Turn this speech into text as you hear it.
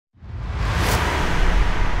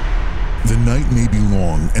night may be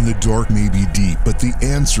long and the dark may be deep, but the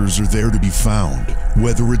answers are there to be found.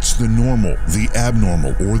 Whether it's the normal, the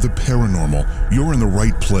abnormal, or the paranormal, you're in the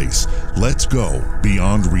right place. Let's go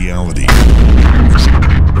beyond reality.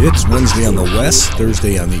 It's Wednesday on the West,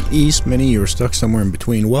 Thursday on the East. Many of you are stuck somewhere in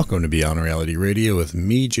between. Welcome to Beyond Reality Radio with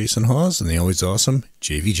me, Jason Hawes, and the always awesome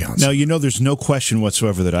JV Johnson. Now, you know there's no question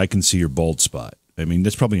whatsoever that I can see your bald spot. I mean,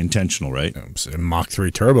 that's probably intentional, right? Mach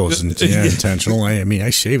 3 Turbo is intentional. I mean,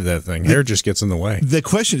 I shave that thing. Hair just gets in the way. The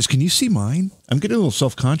question is, can you see mine? I'm getting a little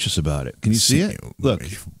self-conscious about it. Can you see it? Look.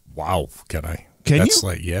 Wow, can I? Can That's you?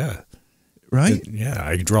 like, yeah. Right? Yeah,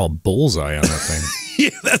 I could draw a bullseye on that thing. Yeah,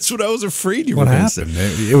 that's what I was afraid you were going to say. What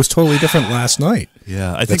happened? It was totally different last night.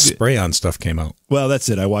 Yeah, I think think spray-on stuff came out. Well, that's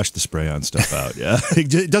it. I washed the spray-on stuff out. Yeah,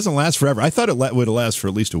 it doesn't last forever. I thought it would last for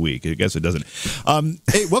at least a week. I guess it doesn't.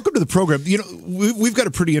 Hey, welcome to the program. You know, we've got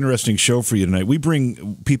a pretty interesting show for you tonight. We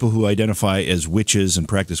bring people who identify as witches and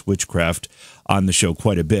practice witchcraft on the show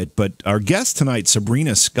quite a bit. But our guest tonight,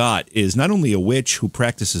 Sabrina Scott, is not only a witch who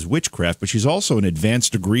practices witchcraft, but she's also an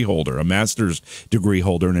advanced degree holder, a master's degree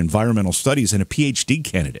holder in environmental studies, and a PhD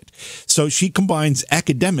candidate. So she combines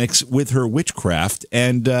academics with her witchcraft,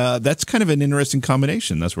 and that's kind of an interesting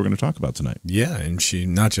combination. That's what we're going to talk about tonight. Yeah, and she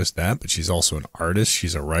not just that, but she's also an artist,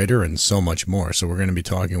 she's a writer, and so much more. So we're going to be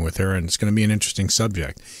talking with her, and it's going to be an interesting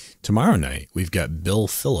subject. Tomorrow night, we've got Bill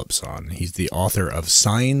Phillips on. He's the author of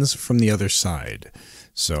Signs from the Other Side.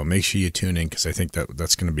 So make sure you tune in, because I think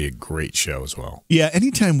that's going to be a great show as well. Yeah,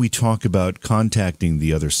 anytime we talk about contacting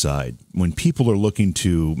the other side, when people are looking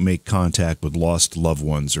to make contact with lost loved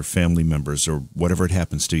ones or family members or whatever it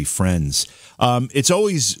happens to be, friends, it's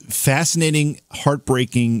always fascinating,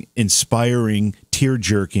 heartbreaking, inspiring,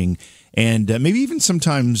 tear-jerking, and maybe even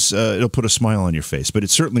sometimes it'll put a smile on your face. But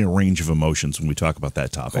it's certainly a range of emotions when we talk about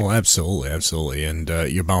that topic. Oh, absolutely, absolutely. And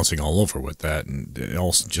you're bouncing all over with that. And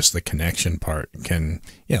also just the connection part can,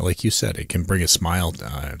 yeah, like you said, it can bring a smile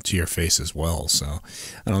to your face as well. So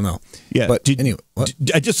I don't know. Yeah. But anyway,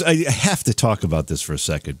 I have to talk about this for a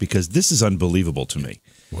second, because this is unbelievable to me.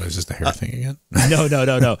 What is this, the hair thing again?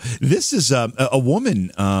 No. This is a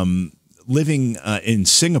woman living in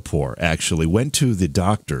Singapore, actually, went to the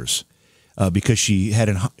doctors because she's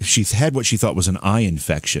had what she thought was an eye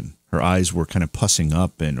infection. Her eyes were kind of pussing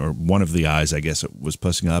up, or one of the eyes, I guess, it was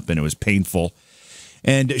pussing up, and it was painful.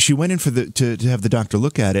 And she went in to have the doctor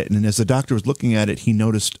look at it, and as the doctor was looking at it, he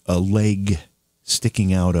noticed a leg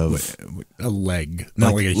sticking out of a leg,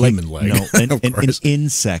 not like a human leg. No, an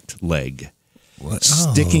insect leg. What?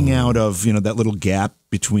 Sticking out of, that little gap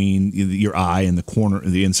between your eye and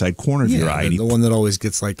the inside corner of your eye. The one that always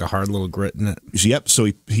gets like the hard little grit in it. Yep. So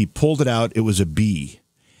he pulled it out. It was a bee.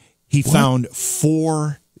 He found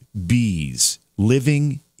 4 bees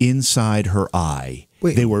living inside her eye.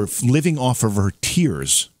 Wait. They were living off of her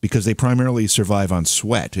tears, because they primarily survive on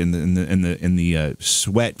sweat, and the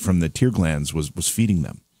sweat from the tear glands was feeding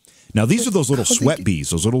them. Now, these are those little sweat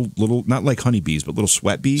bees, those little, not like honeybees, but little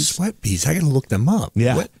sweat bees. Sweat bees? I got to look them up.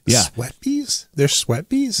 Yeah. What? Yeah. Sweat bees? They're sweat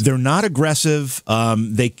bees? They're not aggressive.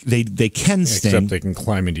 They can sting. Except they can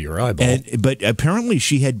climb into your eyeball. But apparently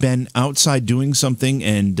she had been outside doing something,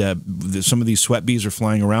 and some of these sweat bees are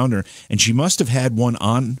flying around her, and she must have had one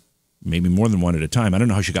on, maybe more than one at a time. I don't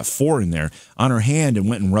know how she got 4 in there, on her hand, and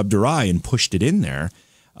went and rubbed her eye and pushed it in there.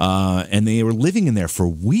 And they were living in there for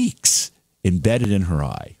weeks, embedded in her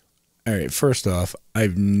eye. All right, first off,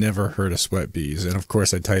 I've never heard of sweat bees. And, of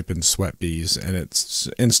course, I type in sweat bees, and it's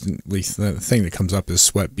instantly the thing that comes up is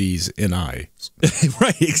sweat bees in eye.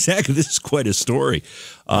 Right, exactly. This is quite a story.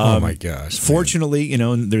 Oh, my gosh. Fortunately,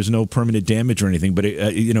 there's no permanent damage or anything, but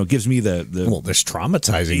it gives me the Well, there's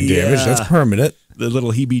traumatizing damage. That's permanent. The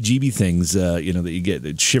little heebie-jeebie things, that you get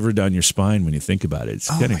that shiver down your spine when you think about it.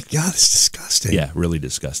 It's my God, it's disgusting. Yeah, really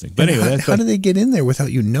disgusting. But anyway, how do they get in there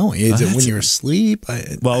without you knowing? Is it when you're asleep?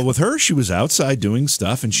 Well, with her, she was outside doing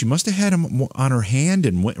stuff, and she must have had him on her hand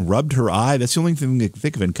and went and rubbed her eye. That's the only thing I can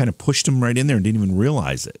think of, and kind of pushed him right in there and didn't even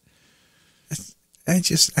realize it. I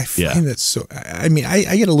find that so. I mean,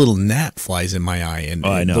 I get a little gnat flies in my eye, and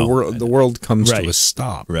I know. the world comes to a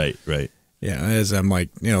stop. Right. Yeah, as I'm like,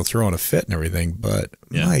 throwing a fit and everything, but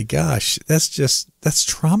my gosh, that's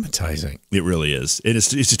traumatizing. It really is. It's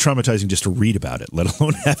traumatizing just to read about it, let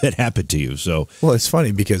alone have it happen to you. So, well, it's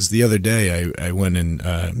funny because the other day I went in,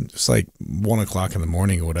 it's like 1 o'clock in the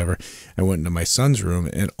morning or whatever. I went into my son's room,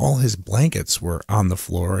 and all his blankets were on the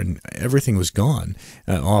floor, and everything was gone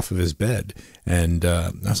off of his bed. And I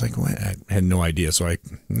was like, well, I had no idea. So I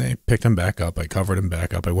picked him back up. I covered him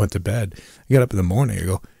back up. I went to bed. I got up in the morning. I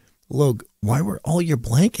go, Log, why were all your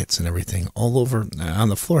blankets and everything all over on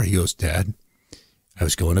the floor? He goes, Dad, I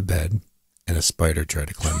was going to bed, and a spider tried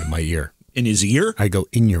to climb in my ear. In his ear? I go,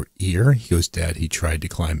 in your ear? He goes, Dad, he tried to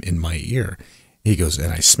climb in my ear. He goes,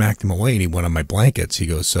 and I smacked him away, and he went on my blankets. He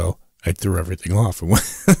goes, so I threw everything off. And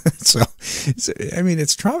so, I mean,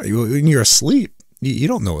 it's trauma. When you're asleep, you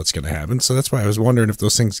don't know what's going to happen. So that's why I was wondering if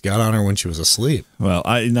those things got on her when she was asleep. Well,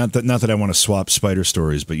 not that I want to swap spider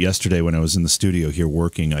stories, but yesterday when I was in the studio here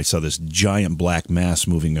working, I saw this giant black mass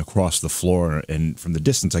moving across the floor, and from the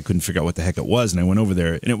distance, I couldn't figure out what the heck it was. And I went over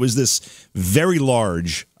there, and it was this very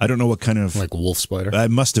large, I don't know what kind of... Like a wolf spider?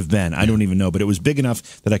 It must have been. I don't even know, but it was big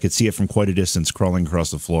enough that I could see it from quite a distance crawling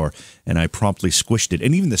across the floor, and I promptly squished it.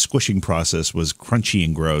 And even the squishing process was crunchy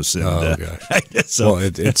and gross. And, gosh. So, well,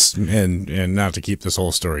 it's and not to keep this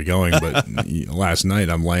whole story going, but last night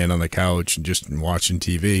I'm laying on the couch and just watching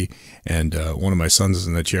TV, and one of my sons is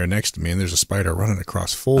in the chair next to me, and there's a spider running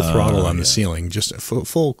across full throttle on the ceiling, just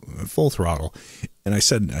full throttle. And I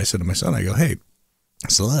said to my son, I go, hey,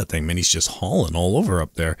 so that thing, man, he's just hauling all over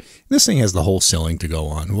up there. This thing has the whole ceiling to go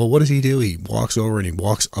on. Well, what does he do? He walks over and he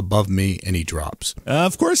walks above me and he drops.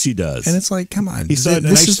 Of course he does. And it's like, come on. This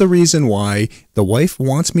is the reason why the wife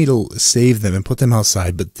wants me to save them and put them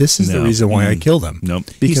outside, but this is the reason why I kill them. Nope.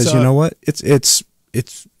 Because you know what? It's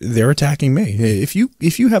they're attacking me. If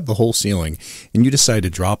you have the whole ceiling and you decide to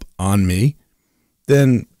drop on me,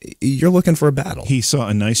 then you're looking for a battle. He saw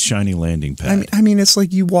a nice shiny landing pad. I mean, it's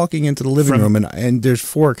like you walking into the living room and there's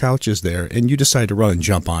 4 couches there, and you decide to run and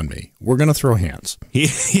jump on me. We're going to throw hands.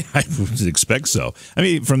 I would expect so. I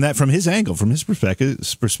mean, from his angle, from his perspective,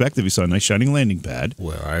 he saw a nice shining landing pad.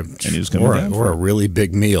 Well, and he was coming down or a really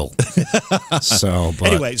big meal.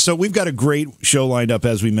 Anyway, so we've got a great show lined up.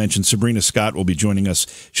 As we mentioned, Sabrina Scott will be joining us.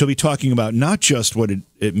 She'll be talking about not just what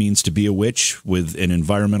it means to be a witch with an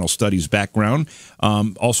environmental studies background,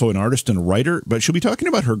 also an artist and a writer, but she'll be talking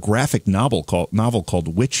about her graphic novel called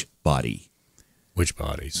Witchbody.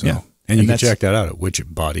 Witchbody. So. Yeah. And you can check that out at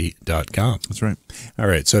witchbody.com. That's right. All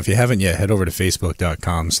right. So if you haven't yet, head over to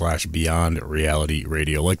facebook.com/Beyond Reality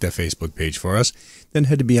Radio. Like that Facebook page for us. Then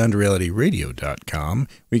head to beyondrealityradio.com,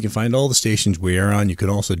 where you can find all the stations we are on. You can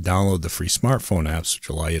also download the free smartphone apps, which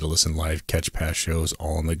allow you to listen live, catch past shows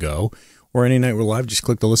all on the go. Or any night we're live, just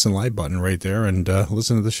click the Listen Live button right there and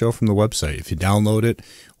listen to the show from the website. If you download it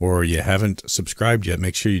or you haven't subscribed yet,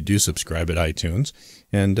 make sure you do subscribe at iTunes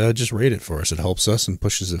and just rate it for us. It helps us and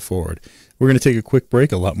pushes it forward. We're going to take a quick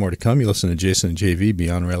break. A lot more to come. You listen to Jason and JV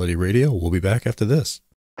Beyond Reality Radio. We'll be back after this.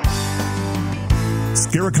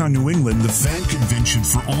 Scaricon New England, the fan convention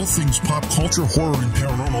for all things pop culture, horror, and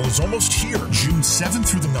paranormal, is almost here. June 7th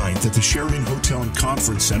through the 9th at the Sheridan Hotel and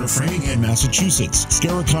Conference Center, Framingham, Massachusetts.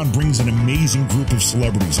 Scaricon brings an amazing group of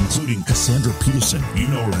celebrities, including Cassandra Peterson. You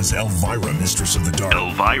know her as Elvira, Mistress of the Dark.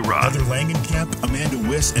 Elvira. Heather Langenkamp, Amanda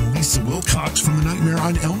Wiss, and Lisa Wilcox from the Nightmare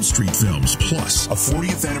on Elm Street films. Plus, a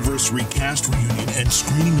 40th anniversary cast reunion and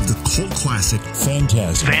screening of the cult classic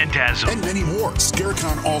Phantasm. And many more.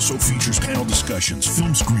 Scaricon also features panel discussions,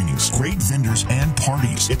 film screenings, great vendors, and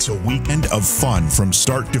parties. It's a weekend of fun from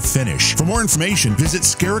start to finish. For more information, visit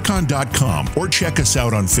Scaricon.com or check us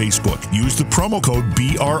out on Facebook. Use the promo code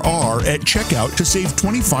BRR at checkout to save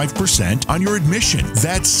 25% on your admission.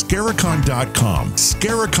 That's Scaricon.com.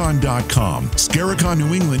 Scaricon.com. Scaricon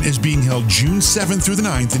New England is being held June 7th through the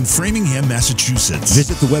 9th in Framingham, Massachusetts.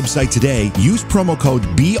 Visit the website today. Use promo code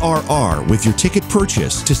BRR with your ticket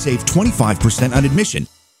purchase to save 25% on admission.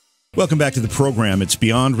 Welcome back to the program. It's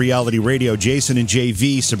Beyond Reality Radio. Jason and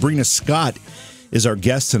JV. Sabrina Scott is our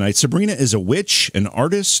guest tonight. Sabrina is a witch, an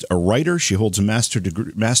artist, a writer. She holds a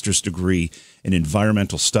master's degree in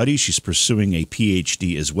environmental studies. She's pursuing a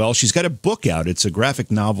PhD as well. She's got a book out. It's a graphic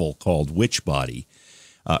novel called Witchbody.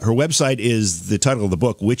 Her website is the title of the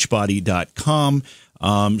book, witchbody.com.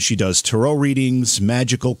 She does tarot readings,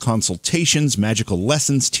 magical consultations, magical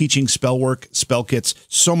lessons, teaching, spell work, spell kits,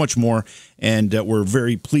 so much more. And we're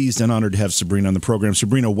very pleased and honored to have Sabrina on the program.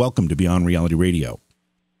 Sabrina, welcome to Beyond Reality Radio.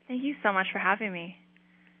 Thank you so much for having me.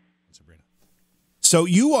 Sabrina. So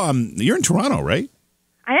you're in Toronto, right?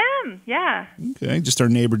 I am, yeah. Okay, just our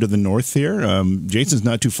neighbor to the north here. Jason's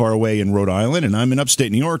not too far away in Rhode Island, and I'm in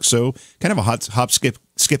upstate New York, so kind of a hop, skip,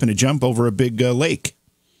 and a jump over a big lake.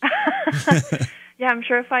 Yeah, I'm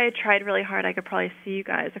sure if I had tried really hard, I could probably see you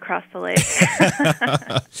guys across the lake.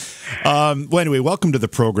 Well, anyway, welcome to the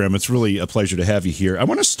program. It's really a pleasure to have you here. I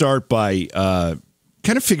want to start by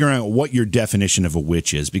kind of figuring out what your definition of a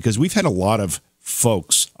witch is, because we've had a lot of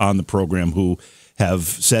folks on the program who have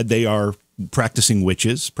said they are practicing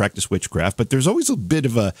witches, practice witchcraft, but there's always a bit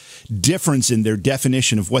of a difference in their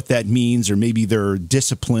definition of what that means, or maybe their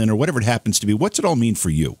discipline, or whatever it happens to be. What's it all mean for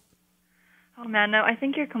you? Oh, man, no, I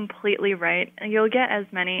think you're completely right. You'll get as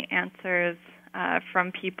many answers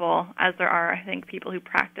from people as there are, I think, people who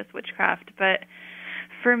practice witchcraft. But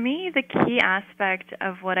for me, the key aspect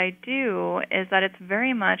of what I do is that it's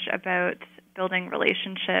very much about building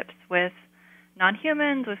relationships with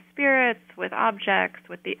non-humans, with spirits, with objects,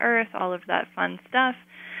 with the earth, all of that fun stuff.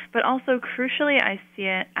 But also, crucially, I see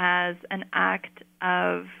it as an act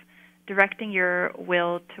of directing your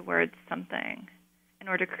will towards something in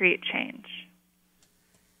order to create change.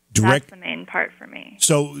 That's the main part for me.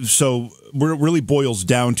 So what it really boils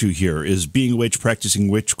down to here is being a witch, practicing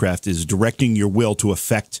witchcraft, is directing your will to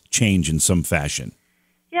affect change in some fashion.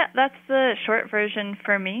 Yeah, that's the short version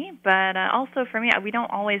for me. But also for me, we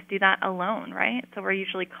don't always do that alone, right? So we're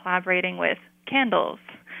usually collaborating with candles,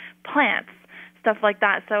 plants, stuff like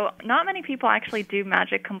that. So not many people actually do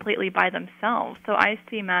magic completely by themselves. So I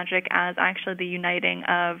see magic as actually the uniting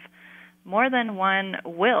of more than one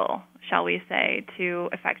will, shall we say, to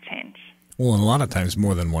affect change. Well, and a lot of times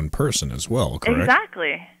more than one person as well, correct?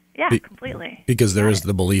 Exactly. Yeah, completely. Because there is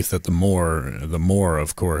the belief that the more,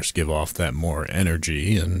 of course, give off that more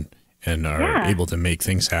energy and are able to make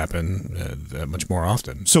things happen that much more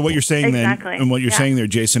often. So what you're saying then, and what you're saying there,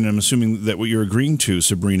 Jason, and I'm assuming that what you're agreeing to,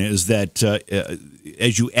 Sabrina, is that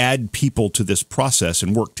as you add people to this process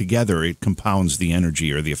and work together, it compounds the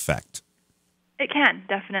energy or the effect. It can,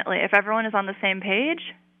 definitely. If everyone is on the same page,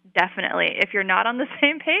 definitely. If you're not on the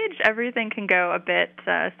same page, everything can go a bit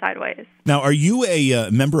sideways. Now, are you a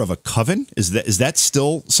member of a coven? Is that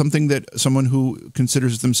still something that someone who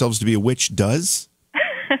considers themselves to be a witch does?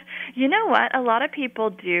 You know what? A lot of people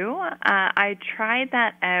do. I tried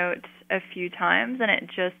that out a few times, and it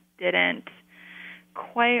just didn't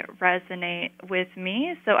quite resonate with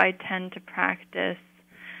me. So I tend to practice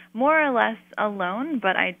more or less alone,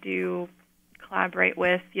 but I do collaborate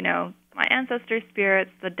with, my ancestor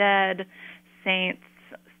spirits, the dead, saints,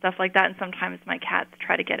 stuff like that, and sometimes my cats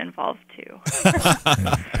try to get involved too.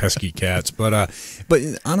 Pesky cats. But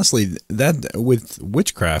honestly, that with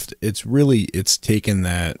witchcraft, it's taken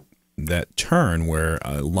that turn where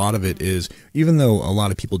a lot of it is, even though a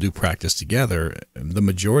lot of people do practice together, the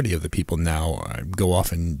majority of the people now go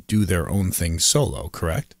off and do their own thing solo,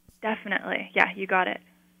 correct? Definitely. Yeah, you got it.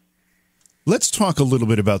 Let's talk a little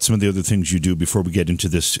bit about some of the other things you do before we get into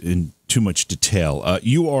this in too much detail.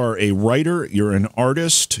 You are a writer, you're an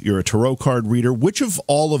artist, you're a tarot card reader. Which of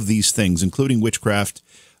all of these things, including witchcraft,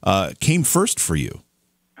 came first for you?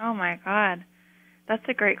 Oh, my God. That's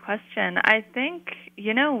a great question. I think,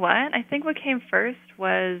 you know what? I think what came first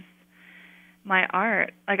was my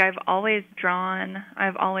art. Like, I've always drawn,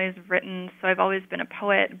 I've always written, so I've always been a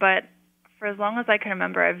poet. But for as long as I can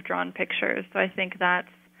remember, I've drawn pictures. So I think that's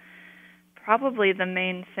probably the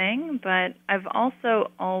main thing, but I've also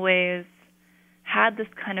always had this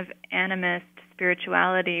kind of animist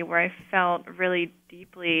spirituality where I felt really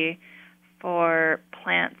deeply for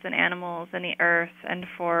plants and animals and the earth and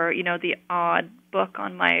for, the odd book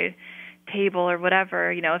on my table or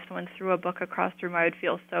whatever. If someone threw a book across the room, I would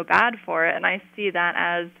feel so bad for it, and I see that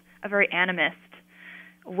as a very animist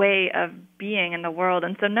way of being in the world.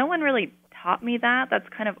 And so no one really taught me that. That's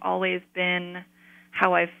kind of always been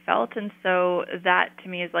how I've felt, and so that to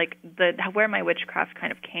me is like where my witchcraft kind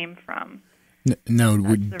of came from. Now,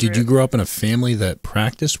 did you grow up in a family that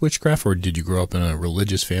practiced witchcraft, or did you grow up in a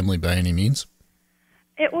religious family by any means?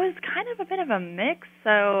 It was kind of a bit of a mix.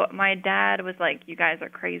 So my dad was like, "You guys are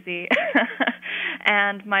crazy,"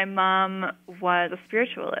 and my mom was a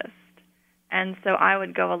spiritualist, and so I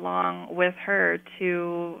would go along with her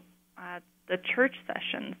to the church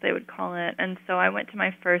sessions, they would call it, and so I went to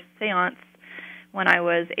my first seance when I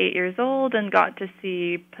was 8 years old and got to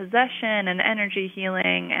see possession and energy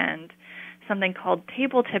healing and something called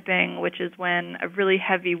table tipping, which is when a really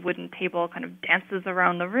heavy wooden table kind of dances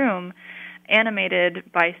around the room, animated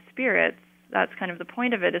by spirits. That's kind of the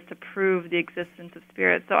point of it, is to prove the existence of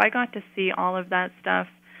spirits. So I got to see all of that stuff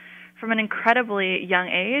from an incredibly young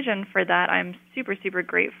age, and for that I'm super, super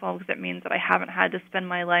grateful, because it means that I haven't had to spend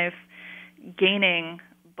my life gaining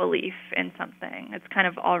belief in something. It's kind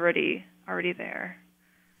of already there.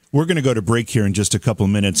 We're going to go to break here in just a couple of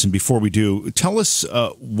minutes, and before we do, tell us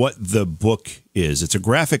what the book is. It's a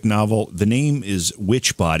graphic novel. The name is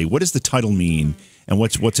Witchbody. What does the title mean, and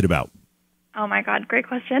what's it about? Oh my God, great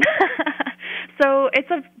question. So it's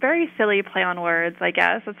a very silly play on words, I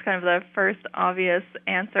guess. It's kind of the first obvious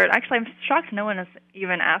answer. Actually, I'm shocked no one has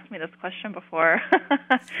even asked me this question before.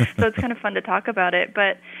 So it's kind of fun to talk about it.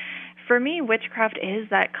 But for me, witchcraft is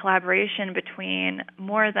that collaboration between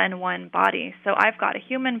more than one body. So I've got a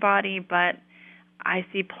human body, but I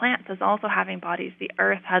see plants as also having bodies. The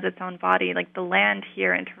earth has its own body. Like the land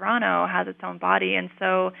here in Toronto has its own body. And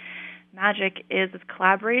so magic is this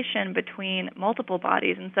collaboration between multiple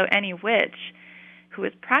bodies. And so any witch who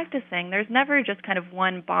is practicing, there's never just kind of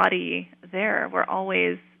one body there.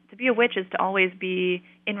 To be a witch is to always be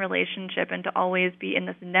in relationship and to always be in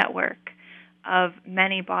this network of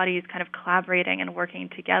many bodies kind of collaborating and working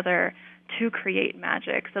together to create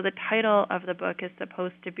magic. So the title of the book is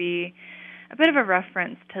supposed to be a bit of a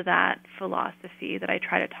reference to that philosophy that I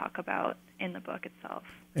try to talk about in the book itself.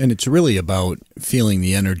 And it's really about feeling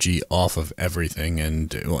the energy off of everything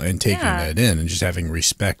and taking that in and just having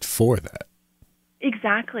respect for that.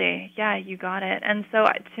 Exactly. Yeah, you got it. And so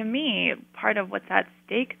to me, part of what's at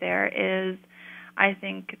stake there is I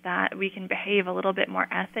think that we can behave a little bit more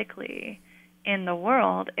ethically in the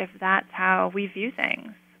world if that's how we view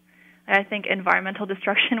things. I think environmental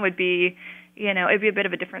destruction would be, it'd be a bit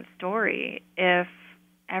of a different story if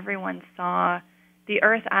everyone saw the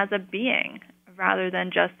earth as a being rather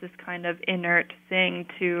than just this kind of inert thing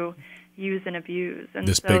to use and abuse. And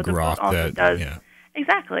this so big the rock book also that, does, yeah.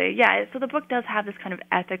 Exactly, yeah. So the book does have this kind of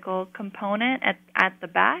ethical component at the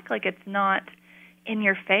back. Like, it's not in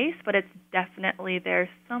your face, but it's definitely there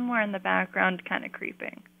somewhere in the background kind of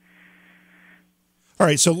creeping. All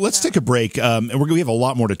right, so let's take a break, and we have a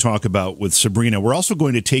lot more to talk about with Sabrina. We're also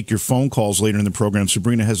going to take your phone calls later in the program.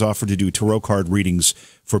 Sabrina has offered to do tarot card readings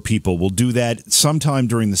for people. We'll do that sometime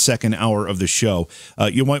during the second hour of the show.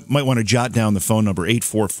 You might want to jot down the phone number,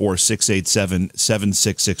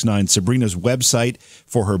 844-687-7669. Sabrina's website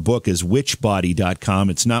for her book is witchbody.com.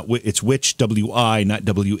 It's witch, W-I, not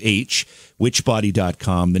W-H,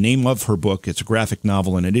 witchbody.com. The name of her book, it's a graphic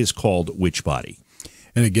novel, and it is called Witchbody.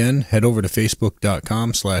 And again, head over to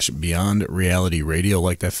facebook.com/Beyond Reality Radio,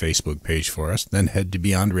 like that Facebook page for us. Then head to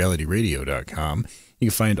beyondrealityradio.com. You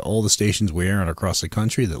can find all the stations we air on across the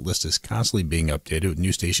country. That list is constantly being updated with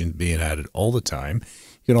new stations being added all the time.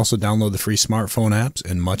 You can also download the free smartphone apps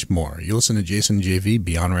and much more. You listen to Jason JV,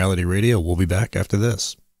 Beyond Reality Radio. We'll be back after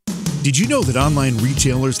this. Did you know that online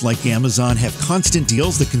retailers like Amazon have constant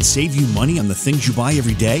deals that can save you money on the things you buy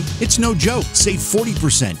every day? It's no joke. Save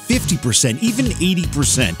 40%, 50%, even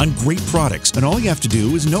 80% on great products, and all you have to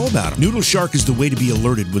do is know about them. Noodle Shark is the way to be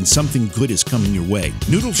alerted when something good is coming your way.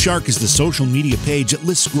 Noodle Shark is the social media page that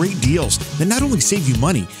lists great deals that not only save you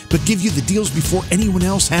money, but give you the deals before anyone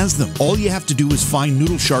else has them. All you have to do is find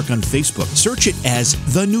Noodle Shark on Facebook. Search it as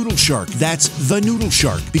The Noodle Shark. That's The Noodle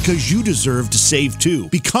Shark, because you deserve to save too.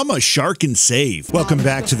 Become a shark and save. Welcome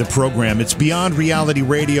back to the program. It's Beyond Reality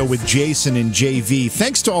Radio with Jason and JV.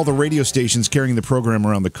 Thanks to all the radio stations carrying the program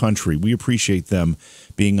around the country. We appreciate them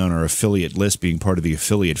being on our affiliate list, being part of the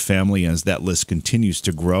affiliate family as that list continues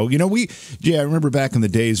to grow. I remember back in the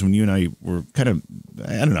days when you and I were kind of,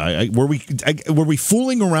 I don't know, were we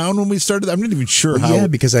fooling around when we started? I'm not even sure how. Yeah,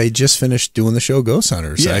 because I had just finished doing the show Ghost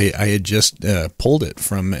Hunters. Yeah. I had just pulled it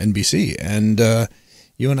from NBC, and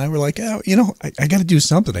you and I were like, I got to do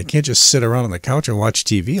something. I can't just sit around on the couch and watch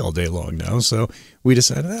TV all day long now. So we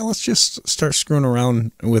decided, let's just start screwing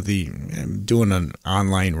around with doing an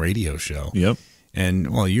online radio show. Yep.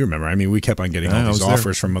 And, well, you remember, we kept on getting all these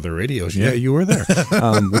offers from other radios. Yeah, you were there.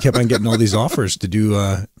 We kept on getting all these offers to do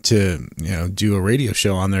a radio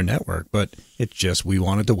show on their network, but it's just, we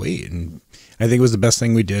wanted to wait. And I think it was the best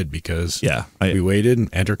thing we did because we waited,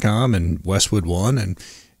 and Entercom and Westwood won,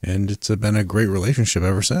 and it's been a great relationship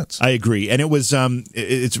ever since. I agree, and it was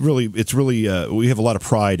it's really we have a lot of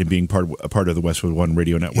pride in being part of the Westwood One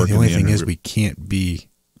radio network. The only thing is we can't be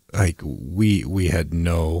like we had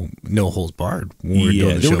no holds barred. When we were doing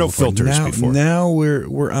the there show were no before. filters before. Now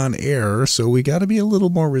we're on air, so we got to be a little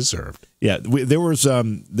more reserved. Yeah, there were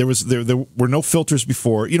no filters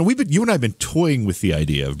before. You and I have been toying with the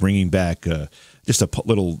idea of bringing back just a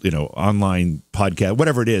little, online podcast,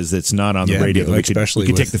 whatever it is that's not on the radio. Like we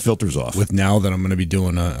could take the filters off. With now that I'm going to be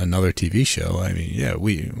doing another TV show,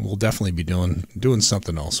 we'll definitely be doing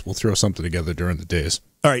something else. We'll throw something together during the days.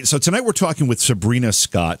 All right, so tonight we're talking with Sabrina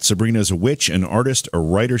Scott. Sabrina is a witch, an artist, a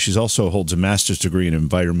writer. She also holds a master's degree in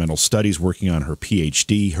environmental studies, working on her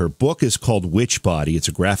PhD. Her book is called Witchbody. It's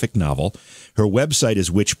a graphic novel. Her website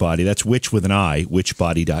is Witchbody. That's witch with an I,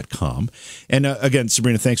 witchbody.com. And again,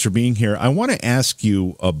 Sabrina, thanks for being here. I want to ask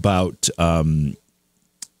you about the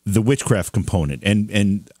witchcraft component.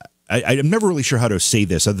 And I'm never really sure how to say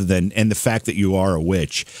this other than, and the fact that you are a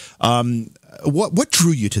witch. What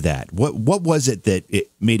drew you to that? What was it that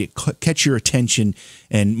it made it catch your attention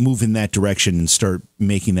and move in that direction and start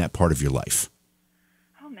making that part of your life?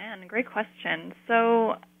 Oh, man, great question.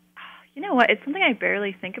 So, you know what? It's something I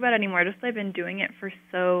barely think about anymore, just I've been doing it for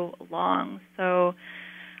so long. So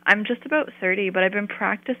I'm just about 30, but I've been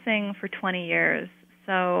practicing for 20 years.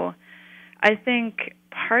 So I think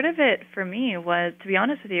part of it for me was, to be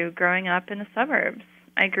honest with you, growing up in the suburbs.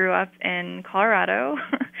 I grew up in Colorado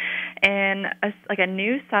in a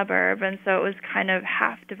new suburb, and so it was kind of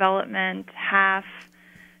half development, half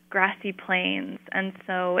grassy plains. And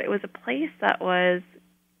so it was a place that was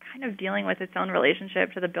kind of dealing with its own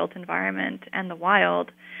relationship to the built environment and the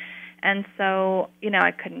wild. And so,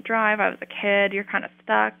 I couldn't drive. I was a kid. You're kind of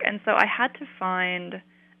stuck. And so I had to find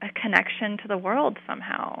a connection to the world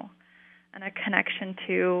somehow, and a connection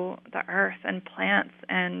to the earth and plants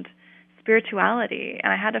and spirituality.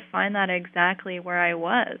 And I had to find that exactly where I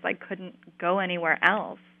was. I couldn't go anywhere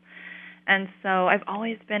else. And so I've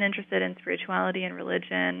always been interested in spirituality and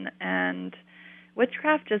religion, and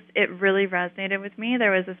witchcraft it really resonated with me.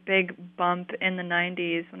 There was this big bump in the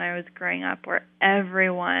 90s when I was growing up where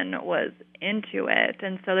everyone was into it.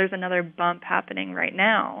 And so there's another bump happening right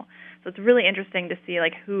now. So it's really interesting to see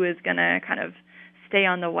who is going to kind of stay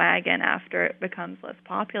on the wagon after it becomes less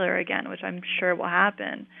popular again, which I'm sure will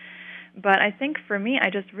happen. But I think for me, I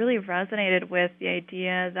just really resonated with the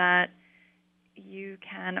idea that you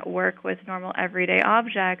can work with normal everyday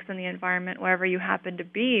objects in the environment wherever you happen to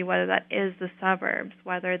be, whether that is the suburbs,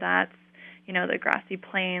 whether that's, the grassy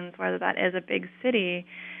plains, whether that is a big city,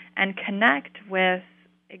 and connect with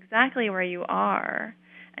exactly where you are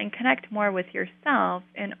and connect more with yourself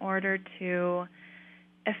in order to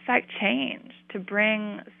affect change, to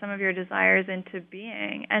bring some of your desires into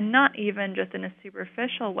being, and not even just in a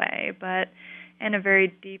superficial way, but in a very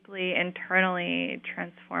deeply, internally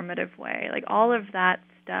transformative way. All of that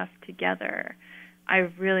stuff together, I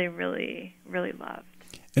really, really, really loved.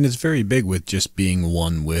 And it's very big with just being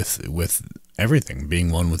one with everything,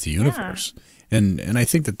 being one with the universe. Yeah. And I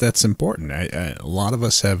think that's important. A lot of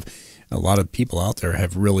us have, a lot of people out there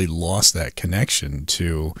have really lost that connection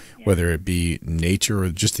to whether it be nature or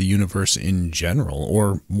just the universe in general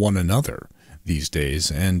or one another these days.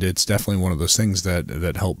 And it's definitely one of those things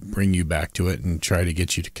that help bring you back to it and try to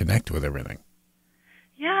get you to connect with everything.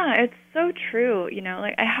 Yeah, it's so true.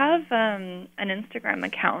 I have an Instagram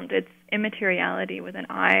account. It's Immateriality with an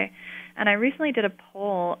I. And I recently did a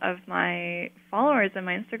poll of my followers in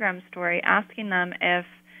my Instagram story asking them if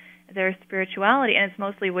their spirituality, and it's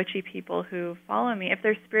mostly witchy people who follow me, if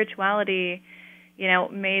their spirituality,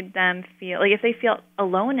 made them feel, if they feel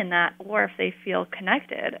alone in that or if they feel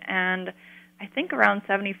connected. And I think around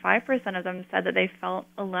 75% of them said that they felt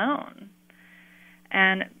alone.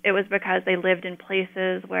 And it was because they lived in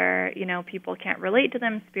places where, people can't relate to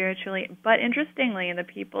them spiritually. But interestingly, the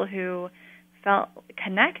people who felt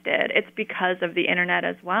connected, it's because of the internet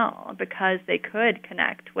as well, because they could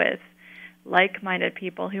connect with like-minded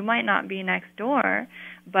people who might not be next door,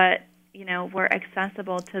 but, were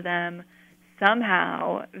accessible to them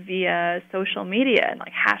somehow via social media and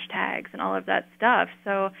hashtags and all of that stuff.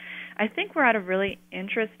 So I think we're at a really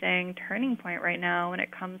interesting turning point right now when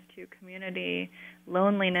it comes to community,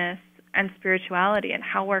 loneliness, and spirituality, and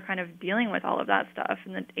how we're kind of dealing with all of that stuff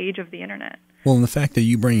in the age of the internet. Well, and the fact that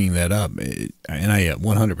you bringing that up, and I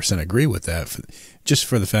 100% agree with that, just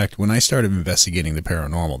for the fact when I started investigating the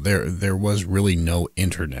paranormal, there was really no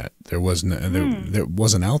internet. There wasn't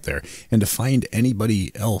out there, and to find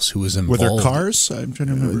anybody else who was involved. Were there cars? I'm trying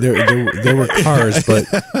to remember. There were cars,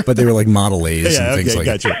 but they were like Model A's and things like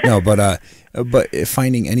that. No, but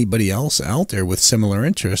finding anybody else out there with similar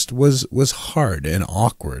interest was hard and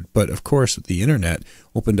awkward. But of course, the internet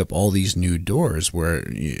opened up all these new doors where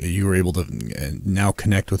you were able to now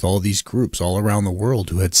connect with all these groups all around the world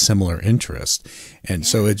who had similar interests. And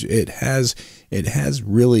so it has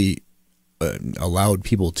really allowed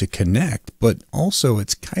people to connect, but also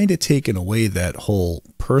it's kind of taken away that whole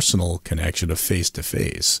personal connection of face to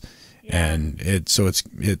face. And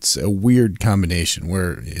it's a weird combination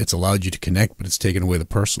where it's allowed you to connect, but it's taken away the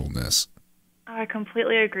personalness. I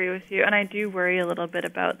completely agree with you, and I do worry a little bit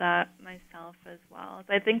about that myself as well.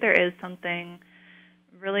 I think there is something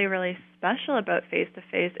really, really special about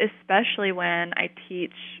face-to-face, especially when I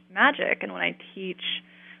teach magic and when I teach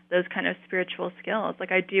those kind of spiritual skills.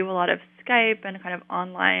 I do a lot of Skype and kind of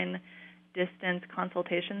online distance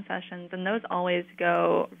consultation sessions, and those always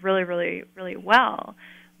go really, really, really well.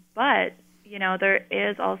 But, there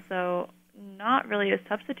is also not really a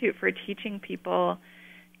substitute for teaching people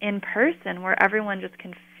in person where everyone just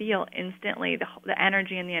can feel instantly the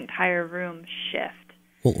energy in the entire room shift.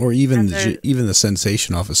 Well, or even the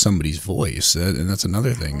sensation off of somebody's voice, and that's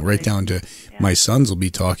another thing. Right down to my sons will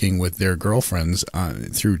be talking with their girlfriends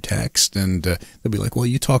through text, and they'll be like, "Well,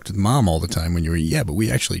 you talked to mom all the time when you were." Yeah, but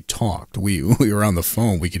we actually talked. We were on the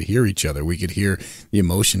phone. We could hear each other. We could hear the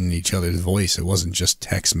emotion in each other's voice. It wasn't just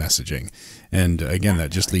text messaging. And again,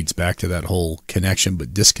 that just leads back to that whole connection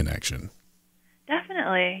but disconnection.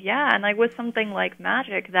 definitely. Yeah, and like with something like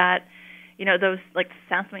magic that, those like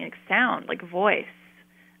something like sound, like voice,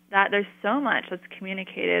 that there's so much that's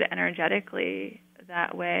communicated energetically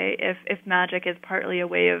that way. If magic is partly a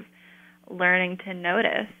way of learning to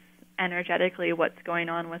notice energetically what's going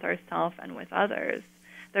on with ourselves and with others,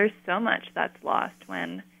 there's so much that's lost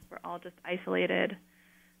when we're all just isolated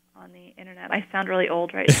on the internet. I sound really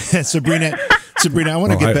old right now. Sabrina, I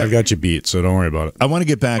want to get back. I got you beat, so don't worry about it. I want to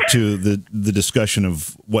get back to the discussion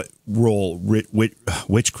of what role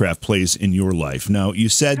witchcraft plays in your life. Now, you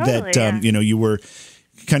said that you were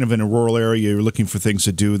kind of in a rural area. You were looking for things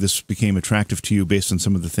to do. This became attractive to you based on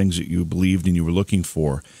some of the things that you believed and you were looking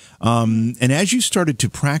for. And as you started to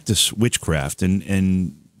practice witchcraft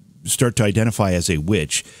and start to identify as a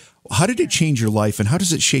witch, how did it change your life, and how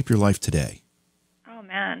does it shape your life today? Oh,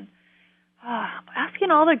 man.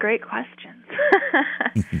 Asking all the great questions.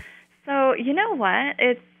 So, you know what?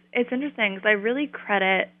 It's interesting because I really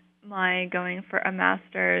credit my going for a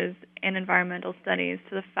master's in environmental studies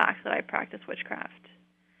to the fact that I practice witchcraft.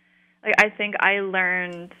 Like, I think I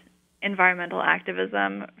learned environmental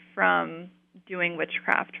activism from doing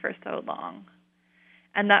witchcraft for so long.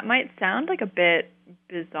 And that might sound like a bit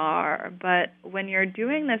bizarre, but when you're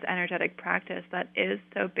doing this energetic practice that is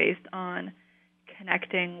so based on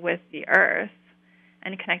connecting with the earth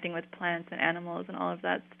and connecting with plants and animals and all of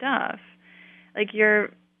that stuff, like your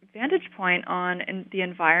vantage point on the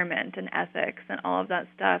environment and ethics and all of that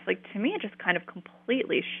stuff, like to me it just kind of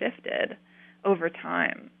completely shifted over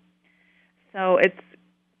time. So it's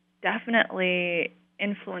definitely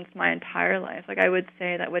influenced my entire life. Like I would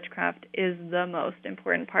say that witchcraft is the most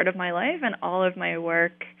important part of my life, and all of my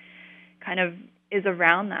work kind of is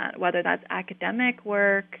around that, whether that's academic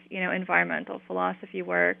work, environmental philosophy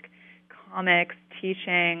work, comics,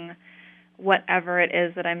 teaching, whatever it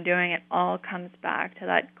is that I'm doing, it all comes back to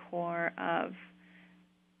that core of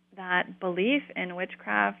that belief in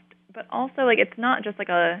witchcraft. But also, like, it's not just like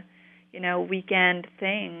a weekend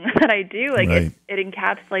thing that I do. Like right. it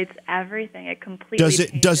encapsulates everything. It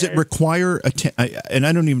completely does it require and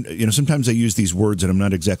I don't even sometimes I use these words and I'm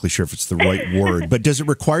not exactly sure if it's the right word, but does it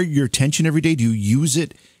require your attention every day? Do you use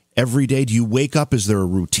it every day? Do you wake up? Is there a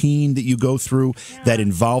routine that you go through that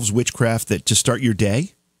involves witchcraft to start your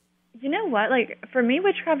day? You know what? Like for me,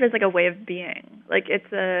 witchcraft is like a way of being. Like it's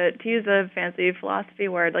to use a fancy philosophy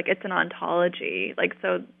word, like it's an ontology. Like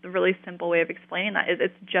so the really simple way of explaining that is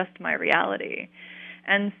it's just my reality.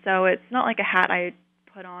 And so it's not like a hat I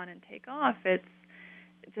put on and take off. It's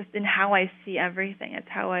just in how I see everything. It's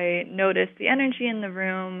how I notice the energy in the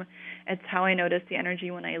room. It's how I notice the energy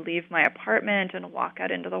when I leave my apartment and walk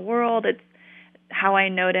out into the world. It's how I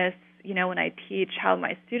notice when I teach, how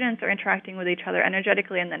my students are interacting with each other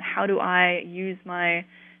energetically, and then how do I use my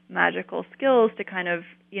magical skills to kind of,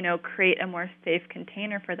 create a more safe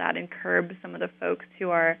container for that and curb some of the folks who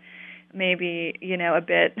are maybe, a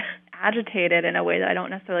bit agitated in a way that I don't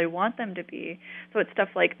necessarily want them to be. So it's stuff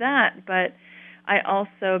like that. But I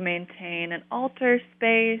also maintain an altar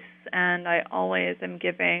space, and I always am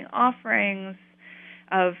giving offerings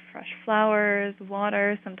of fresh flowers,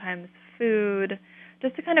 water, sometimes food,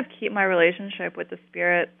 just to kind of keep my relationship with the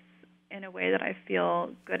spirits in a way that I feel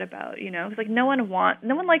good about, because like no one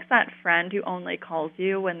likes that friend who only calls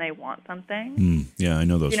you when they want something. Yeah, I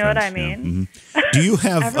know those. You know friends. what I mean? Yeah. Mm-hmm. Do you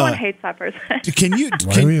have? Everyone hates that person.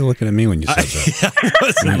 Why were you looking at me when you said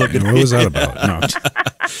that? What was that about? No.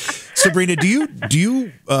 Sabrina, do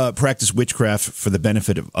you practice witchcraft for the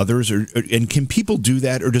benefit of others, and can people do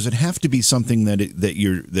that, or does it have to be something that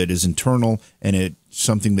is internal and it's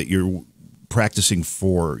something that you're practicing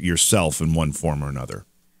for yourself in one form or another?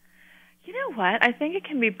 You know what? I think it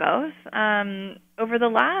can be both. Over the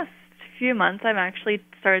last few months, I've actually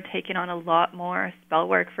started taking on a lot more spell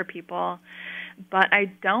work for people, but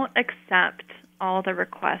I don't accept all the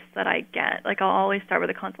requests that I get. Like I'll always start with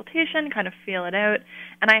a consultation, kind of feel it out,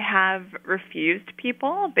 and I have refused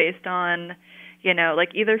people based on,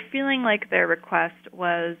 like either feeling like their request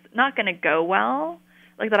was not going to go well,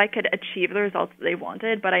 like that I could achieve the results that they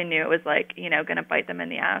wanted, but I knew it was like, going to bite them in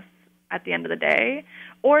the ass at the end of the day,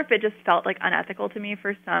 or if it just felt like unethical to me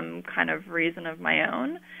for some kind of reason of my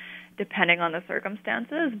own, depending on the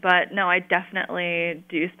circumstances. But no, I definitely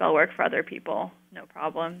do spell work for other people, no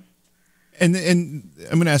problem. And I'm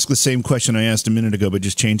going to ask the same question I asked a minute ago, but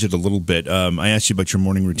just change it a little bit. I asked you about your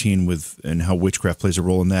morning routine and how witchcraft plays a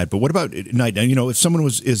role in that. But what about at night? If someone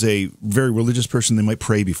is a very religious person, they might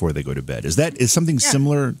pray before they go to bed. Is something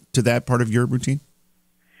similar to that part of your routine?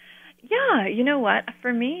 Yeah, you know what?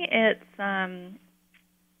 For me, it's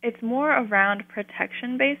more around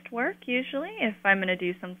protection-based work usually. If I'm going to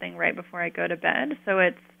do something right before I go to bed, so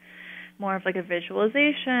it's more of like a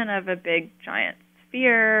visualization of a big giant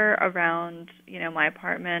sphere around, my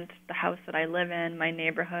apartment, the house that I live in, my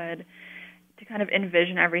neighborhood, to kind of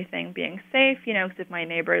envision everything being safe, because if my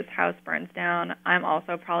neighbor's house burns down, I'm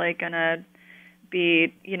also probably going to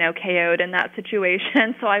be, KO'd in that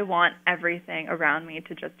situation. So I want everything around me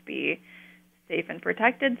to just be safe and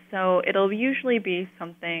protected. So it'll usually be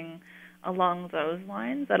something along those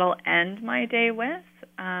lines that I'll end my day with.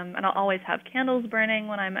 And I'll always have candles burning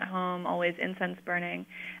when I'm at home, always incense burning.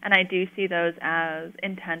 And I do see those as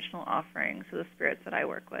intentional offerings to the spirits that I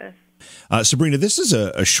work with. Sabrina, this is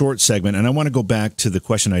a short segment, and I want to go back to the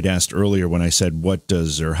question I'd asked earlier when I said,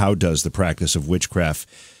 how does the practice of witchcraft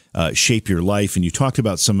shape your life? And you talked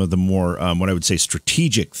about some of the more, what I would say,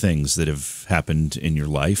 strategic things that have happened in your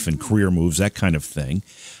life and career moves, that kind of thing.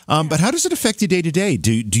 But how does it affect you day to day?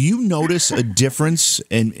 Do you notice a difference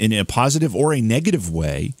in a positive or a negative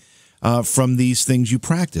way from these things you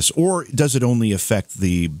practice? Or does it only affect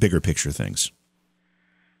the bigger picture things?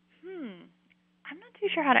 I'm not too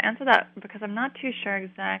sure how to answer that because I'm not too sure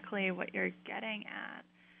exactly what you're getting at.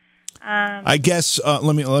 I guess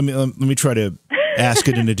let me try to ask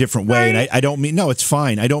it in a different way, and I don't mean it's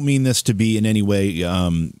fine. I don't mean this to be in any way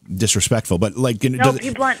disrespectful, but like be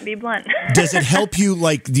blunt. Does it help you?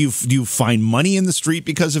 Like, do you find money in the street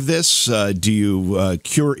because of this? Do you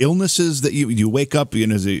cure illnesses that you wake up or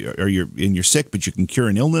you're sick, but you can cure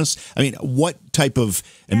an illness? I mean, what type of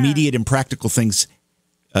immediate and practical things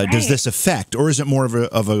does this affect, or is it more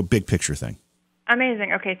of a big picture thing?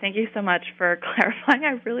 Amazing. Okay, thank you so much for clarifying.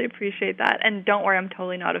 I really appreciate that. And don't worry, I'm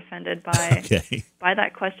totally not offended by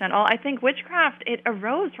that question at all. I think witchcraft, it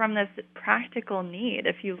arose from this practical need.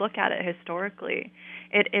 If you look at it historically,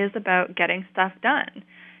 it is about getting stuff done,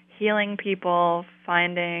 healing people,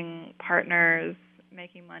 finding partners,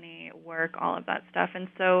 making money, work, all of that stuff. And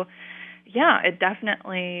so, it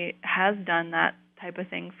definitely has done that type of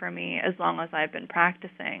thing for me as long as I've been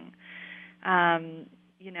practicing.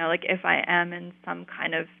 Like if I am in some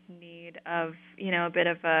kind of need of, a bit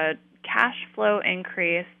of a cash flow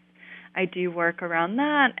increase, I do work around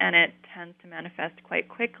that, and it tends to manifest quite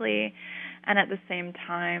quickly. And at the same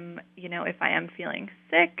time, if I am feeling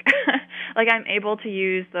sick, like I'm able to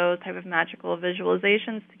use those type of magical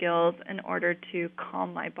visualization skills in order to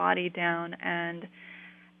calm my body down and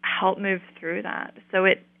help move through that. So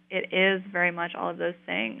it is very much all of those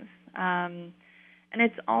things. And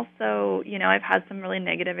it's also, I've had some really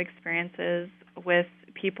negative experiences with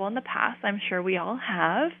people in the past. I'm sure we all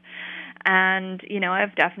have. And,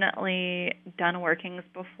 I've definitely done workings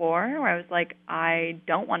before where I was like, I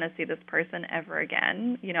don't want to see this person ever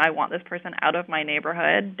again. I want this person out of my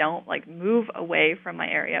neighborhood. Don't, move away from my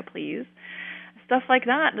area, please. Stuff like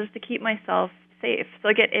that, just to keep myself safe. So,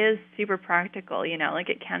 it is super practical,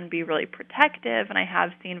 it can be really protective. And I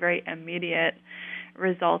have seen very immediate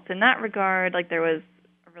results in that regard. Like there was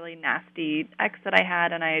a really nasty ex that I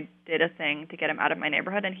had, and I did a thing to get him out of my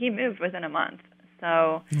neighborhood, and he moved within a month.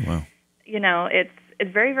 So, wow.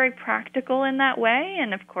 It's very, very practical in that way.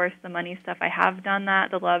 And of course, the money stuff, I have done that.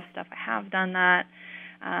 The love stuff, I have done that.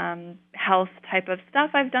 Health type of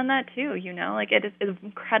stuff, I've done that too. It is an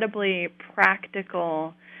incredibly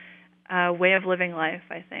practical way of living life.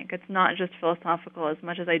 I think it's not just philosophical as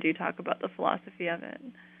much as I do talk about the philosophy of it.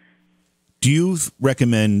 Do you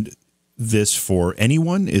recommend this for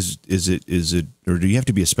anyone? Is it, or do you have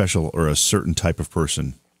to be a special or a certain type of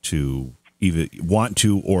person to either want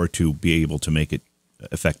to or to be able to make it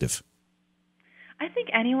effective? I think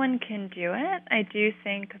anyone can do it. I do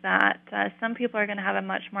think that some people are going to have a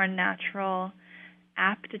much more natural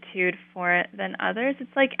aptitude for it than others.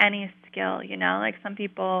 It's like any skill, like some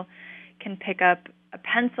people can pick up a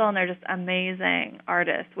pencil and they're just amazing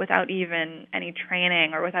artists without even any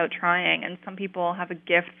training or without trying. And some people have a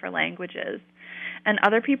gift for languages. And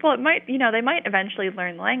other people, it might, they might eventually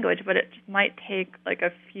learn the language, but it just might take like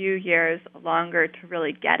a few years longer to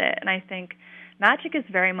really get it. And I think magic is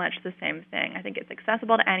very much the same thing. I think it's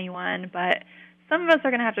accessible to anyone, but some of us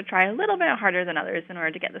are going to have to try a little bit harder than others in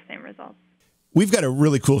order to get the same results. We've got a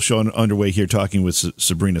really cool show underway here talking with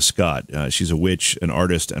Sabrina Scott. She's a witch, an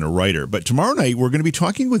artist, and a writer. But tomorrow night, we're going to be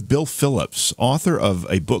talking with Bill Phillips, author of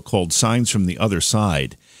a book called Signs from the Other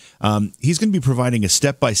Side. He's going to be providing a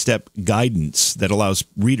step-by-step guidance that allows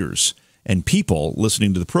readers and people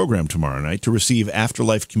listening to the program tomorrow night to receive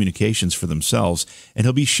afterlife communications for themselves. And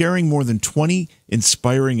he'll be sharing more than 20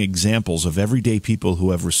 inspiring examples of everyday people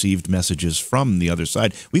who have received messages from the other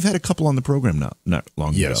side. We've had a couple on the program not long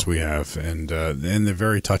ago. Yes, we have, and they're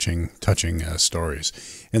very touching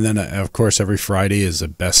stories. And then, of course, every Friday is the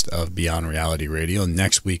best of Beyond Reality Radio.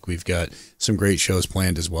 Next week, we've got some great shows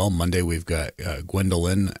planned as well. Monday, we've got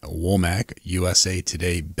Gwendolyn Womack, USA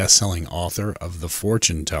Today bestselling author of The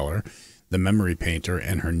Fortune Teller, The Memory Painter,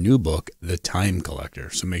 and her new book, The Time Collector.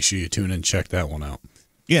 So make sure you tune in and check that one out.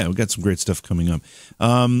 Yeah, we've got some great stuff coming up.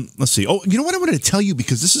 Let's see. Oh, you know what I wanted to tell you,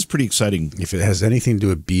 because this is pretty exciting. If it has anything to do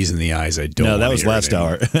with bees in the eyes, I don't. No, that was last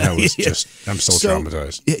hour. That was just. I'm so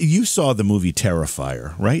traumatized. You saw the movie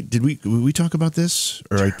Terrifier, right? Did we talk about this,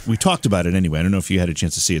 or we talked about it anyway? I don't know if you had a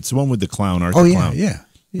chance to see it. It's the one with the clown, Art the Clown. Yeah.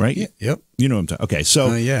 Right? Yeah, yep. You know what I'm talking. Okay,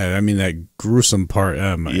 so yeah, I mean that gruesome part.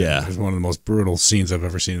 Yeah, it's one of the most brutal scenes I've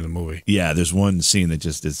ever seen in a movie. Yeah, there's one scene that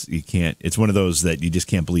just is you can't. It's one of those that you just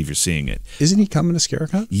can't believe you're seeing it. Isn't he coming to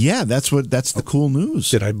ScareCon? Yeah, that's the cool news.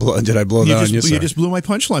 Did I blow that on you? You just blew my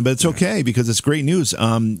punchline, but it's okay because it's great news.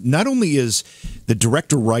 Not only is the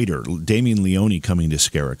director-writer Damien Leone coming to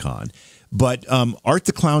ScareCon, but Art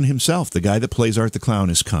the Clown himself, the guy that plays Art the Clown,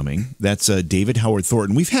 is coming. That's David Howard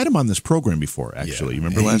Thornton. We've had him on this program before, actually. You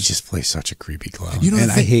remember last? He just plays such a creepy clown.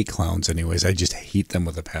 I hate clowns anyways. I just hate them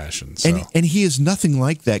with a passion. So. And he is nothing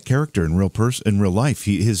like that character in real life.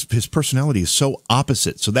 His personality is so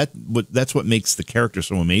opposite. So that's what makes the character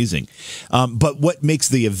so amazing. But what makes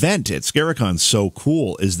the event at ScareCon so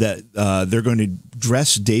cool is that they're going to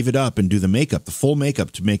dress David up and do the makeup, the full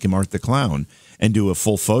makeup, to make him Art the Clown, and do a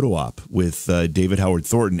full photo op with David Howard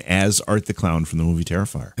Thornton as Art the Clown from the movie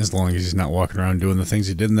Terrifier. As long as he's not walking around doing the things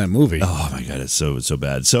he did in that movie. Oh, my God, it's so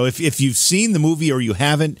bad. So if you've seen the movie or you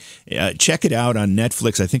haven't, check it out on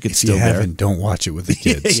Netflix. I think it's still there. If you haven't, don't watch it with the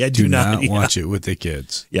kids. Do not watch it with the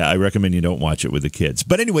kids. Yeah, I recommend you don't watch it with the kids.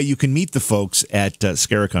 But anyway, you can meet the folks at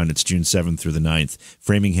ScareCon. It's June 7th through the 9th,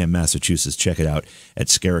 Framingham, Massachusetts. Check it out at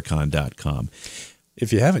scarecon.com.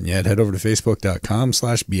 If you haven't yet, head over to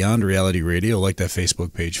facebook.com/Beyond Reality Radio. Like that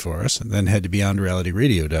Facebook page for us. And then head to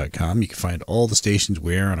beyondrealityradio.com. You can find all the stations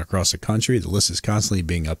we air on across the country. The list is constantly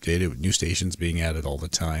being updated with new stations being added all the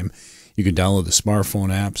time. You can download the smartphone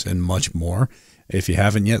apps and much more. If you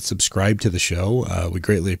haven't yet, subscribe to the show. We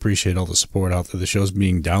greatly appreciate all the support out there. The show's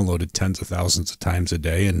being downloaded tens of thousands of times a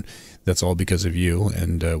day, and that's all because of you,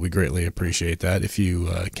 and we greatly appreciate that. If you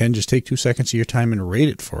can, just take 2 seconds of your time and rate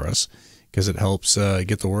it for us, because it helps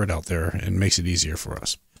get the word out there and makes it easier for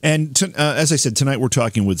us. And as I said, tonight we're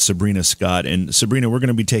talking with Sabrina Scott. And Sabrina, we're going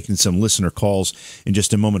to be taking some listener calls in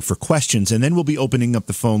just a moment for questions, and then we'll be opening up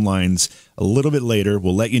the phone lines a little bit later.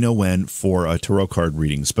 We'll let you know when for tarot card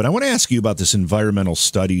readings. But I want to ask you about this environmental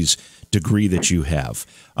studies degree that you have.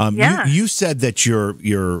 You said that your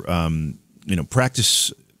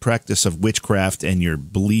practice of witchcraft and your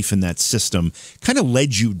belief in that system kind of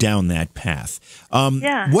led you down that path.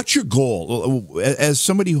 What's your goal? As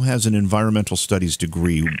somebody who has an environmental studies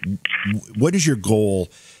degree, what is your goal,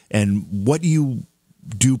 and what do you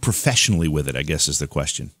do professionally with it, I guess is the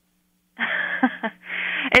question.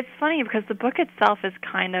 It's funny because the book itself is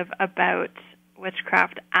kind of about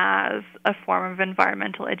witchcraft as a form of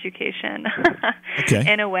environmental education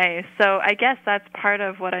in a way. So I guess that's part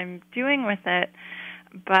of what I'm doing with it.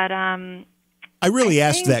 But I really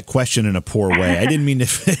asked that question in a poor way. I didn't mean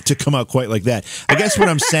to come out quite like that. I guess what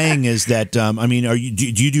I'm saying is that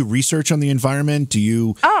do you do research on the environment? Do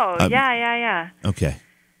you? Yeah. Okay.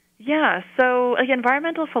 Yeah. So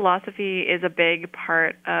environmental philosophy is a big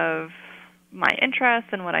part of my interest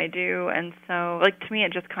and what I do, and so to me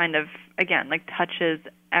it just kind of touches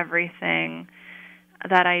everything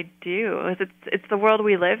that I do. It's the world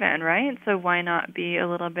we live in, right? So why not be a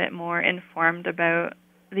little bit more informed about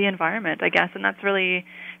the environment, I guess? And that's really,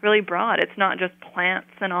 really broad. It's not just plants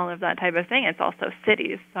and all of that type of thing. It's also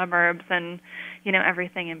cities, suburbs, and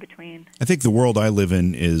everything in between. I think the world I live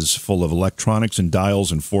in is full of electronics and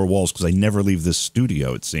dials and four walls because I never leave this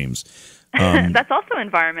studio, it seems. That's also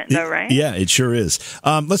environment, though, right? Yeah, it sure is.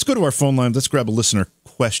 Let's go to our phone line. Let's grab a listener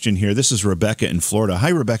question here. This is Rebecca in Florida. Hi,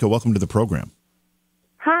 Rebecca. Welcome to the program.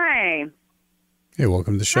 Hi. Hey,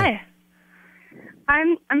 welcome to the show. Hi.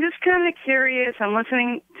 I'm just kind of curious. I'm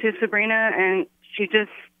listening to Sabrina, and she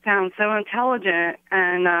just sounds so intelligent,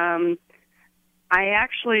 and I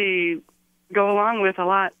actually go along with a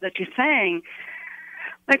lot that she's saying.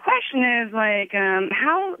 My question is,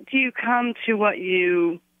 how do you come to what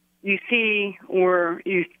you see or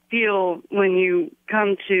you feel when you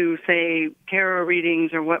come to, say, tarot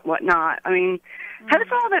readings or whatnot? I mean, how does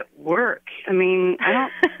all that work? I mean, I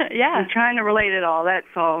don't. Yeah. I'm trying to relate it all. That's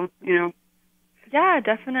all. Yeah,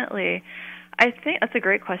 definitely. I think that's a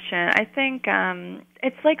great question. I think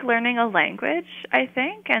it's like learning a language, I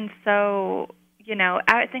think. And so,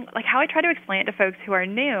 I think like how I try to explain it to folks who are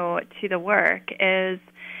new to the work is,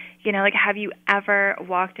 like have you ever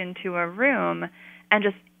walked into a room and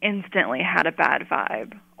just instantly had a bad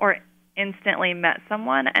vibe, or instantly met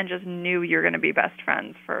someone and just knew you're going to be best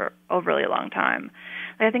friends for a really long time?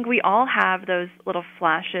 Like, I think we all have those little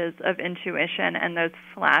flashes of intuition and those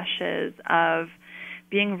flashes of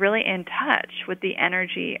being really in touch with the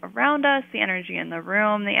energy around us, the energy in the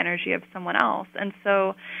room, the energy of someone else. And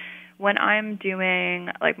so when I'm doing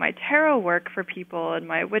like my tarot work for people and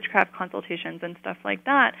my witchcraft consultations and stuff like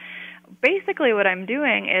that, basically what I'm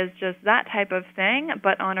doing is just that type of thing,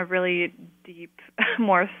 but on a really deep,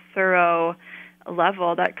 more thorough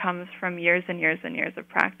level that comes from years and years and years of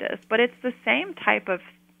practice. But it's the same type of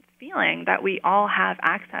feeling that we all have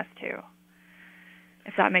access to,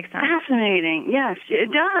 if that makes sense. Fascinating. Yes, it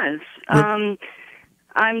does.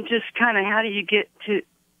 I'm just kind of, how do you get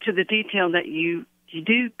to the detail that you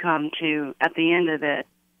do come to at the end of it?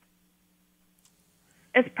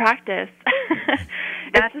 It's practice.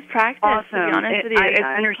 It's just practice, awesome. To be honest with you. I it's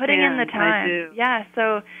understand. putting in the time. I do. Yeah,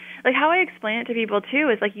 so like how I explain it to people too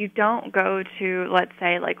is like you don't go to, let's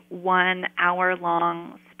say, like 1 hour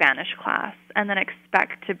long Spanish class and then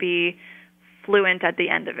expect to be fluent at the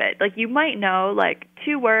end of it. Like you might know like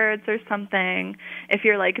 2 words or something. If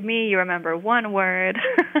you're like me, you remember 1 word.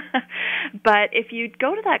 But if you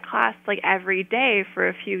go to that class like every day for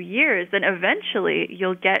a few years, then eventually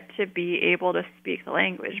you'll get to be able to speak the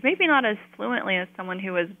language. Maybe not as fluently as someone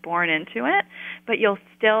who was born into it, but you'll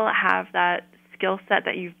still have that skill set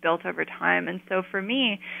that you've built over time. And so for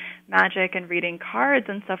me, magic and reading cards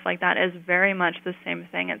and stuff like that is very much the same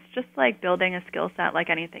thing. It's just like building a skill set like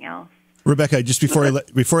anything else. Rebecca, just before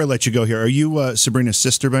I let you go here, are you Sabrina's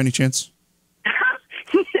sister by any chance?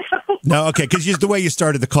 No, okay, because the way you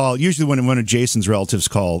started the call, usually when one of Jason's relatives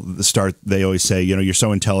call, they always say, you're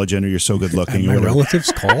so intelligent or you're so good looking. My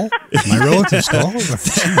relatives call? My relatives call?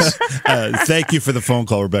 Thank you for the phone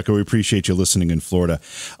call, Rebecca. We appreciate you listening in Florida.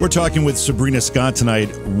 We're talking with Sabrina Scott tonight,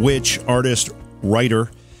 witch, artist, writer.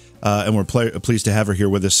 And we're pleased to have her here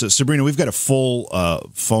with us. Sabrina, we've got a full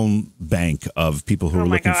phone bank of people who are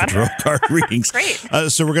looking for tarot card readings. Great.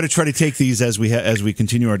 So we're going to try to take these as we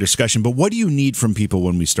continue our discussion. But what do you need from people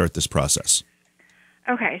when we start this process?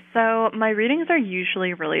 Okay, so my readings are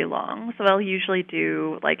usually really long. So I'll usually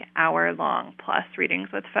do like hour-long plus readings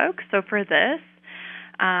with folks. So for this,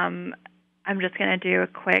 I'm just going to do a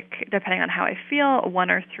quick, depending on how I feel,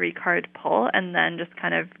 1 or 3 card pull, and then just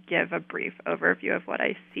kind of give a brief overview of what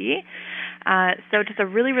I see. So just a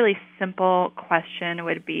really, really simple question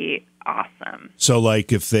would be awesome. So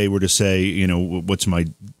like if they were to say, what's going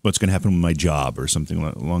to happen with my job or something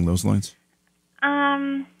along those lines?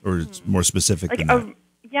 Or it's more specific than that?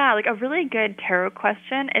 Yeah, like a really good tarot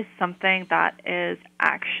question is something that is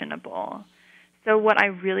actionable. So what I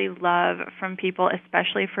really love from people,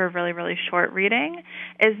 especially for a really, really short reading,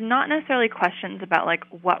 is not necessarily questions about like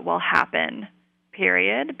what will happen,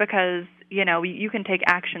 period, because, you can take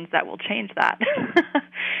actions that will change that.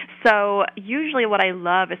 So usually what I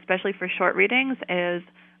love, especially for short readings, is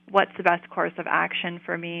what's the best course of action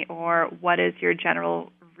for me, or what is your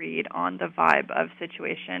general read on the vibe of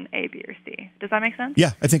situation A, B, or C. Does that make sense?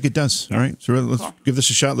 Yeah, I think it does. Yeah. All right, so let's give this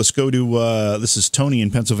a shot. Let's go to, this is Tony in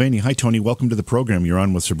Pennsylvania. Hi, Tony. Welcome to the program. You're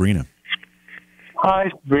on with Sabrina. Hi,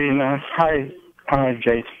 Sabrina. Hi,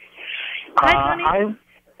 Jason. Hi, Tony. I'm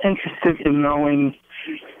interested in knowing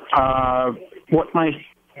what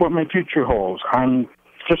my future holds. I'm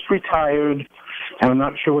just retired, and I'm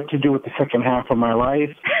not sure what to do with the second half of my life.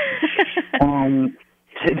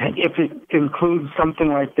 If it includes something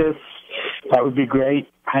like this, that would be great.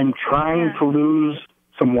 I'm trying to lose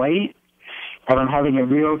some weight, but I'm having a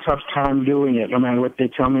real tough time doing it. No matter what they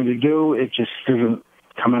tell me to do, it just isn't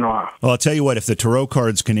coming off. Well, I'll tell you what, if the tarot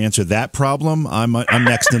cards can answer that problem, I'm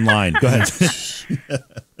next in line. Go ahead.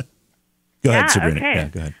 Go ahead, Sabrina. Okay. Yeah,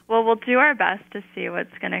 go ahead. Well, we'll do our best to see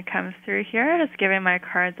what's going to come through here. Just giving my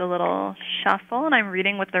cards a little shuffle, and I'm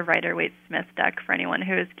reading with the Rider-Waite-Smith deck for anyone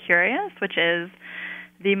who is curious, which is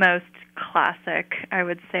the most classic, I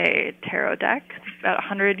would say, tarot deck. It's about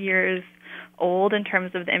 100 years old in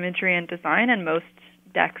terms of the imagery and design, and most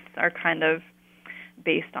decks are kind of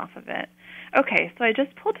based off of it. Okay, so I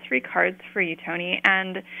just pulled 3 cards for you, Tony,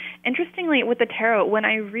 and interestingly, with the tarot, when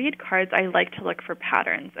I read cards, I like to look for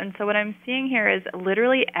patterns. And so what I'm seeing here is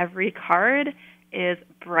literally every card is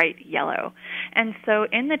bright yellow. And so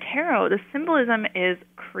in the tarot, the symbolism is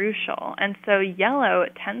crucial. And so yellow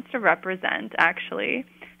tends to represent, actually,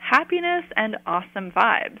 happiness and awesome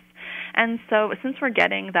vibes. And so since we're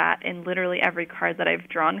getting that in literally every card that I've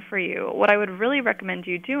drawn for you, what I would really recommend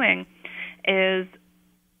you doing is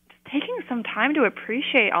taking some time to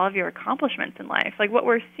appreciate all of your accomplishments in life. Like what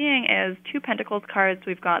we're seeing is 2 Pentacles cards.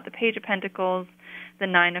 We've got the Page of Pentacles, the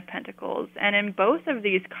 9 of Pentacles. And in both of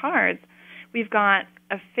these cards, we've got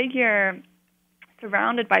a figure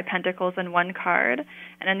surrounded by pentacles in one card,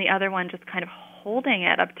 and then the other one just kind of holding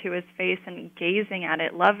it up to his face and gazing at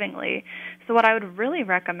it lovingly. So what I would really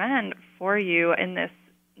recommend for you in this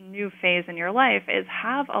new phase in your life is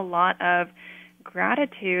have a lot of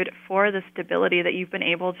gratitude for the stability that you've been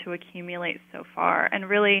able to accumulate so far, and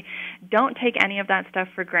really don't take any of that stuff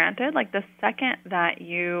for granted. Like the second that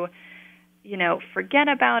you forget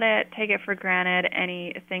about it, take it for granted,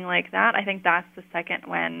 anything like that, I think that's the second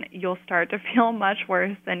when you'll start to feel much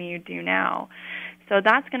worse than you do now. So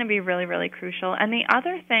that's going to be really, really crucial. And the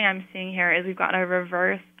other thing I'm seeing here is we've got a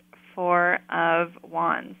reversed 4 of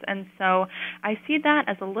Wands. And so I see that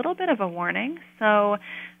as a little bit of a warning. So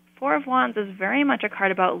 4 of Wands is very much a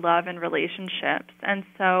card about love and relationships. And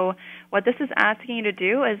so what this is asking you to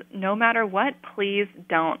do is no matter what, please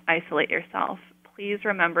don't isolate yourself. Please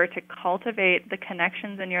remember to cultivate the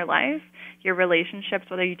connections in your life, your relationships,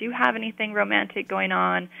 whether you do have anything romantic going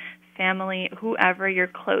on, family, whoever you're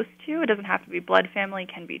close to. It doesn't have to be blood family,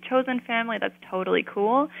 it can be chosen family. That's totally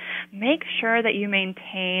cool. Make sure that you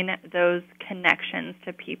maintain those connections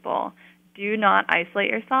to people. Do not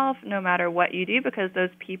isolate yourself no matter what you do, because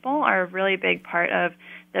those people are a really big part of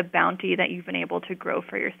the bounty that you've been able to grow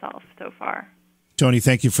for yourself so far. Tony,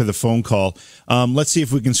 thank you for the phone call. Let's see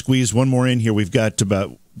if we can squeeze one more in here. We've got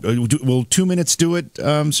about, will 2 minutes do it,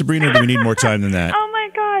 Sabrina, or do we need more time than that? Oh, my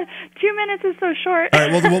God. 2 minutes is so short. All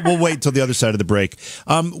right, well, we'll wait until the other side of the break.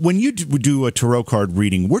 When you do a tarot card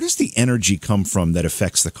reading, where does the energy come from that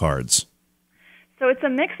affects the cards? So it's a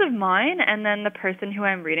mix of mine and then the person who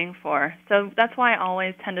I'm reading for. So that's why I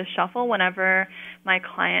always tend to shuffle whenever my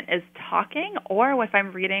client is talking, or if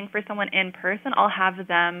I'm reading for someone in person, I'll have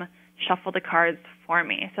them shuffle the cards for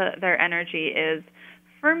me so that their energy is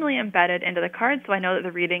firmly embedded into the cards, so I know that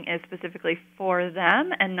the reading is specifically for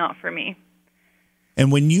them and not for me.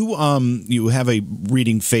 And when you have a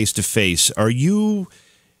reading face-to-face,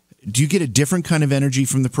 do you get a different kind of energy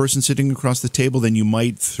from the person sitting across the table than you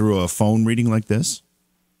might through a phone reading like this?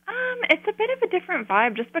 It's a bit of a different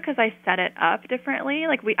vibe just because I set it up differently.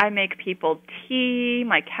 Like I make people tea,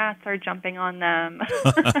 my cats are jumping on them.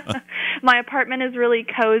 My apartment is really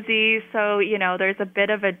cozy, so there's a bit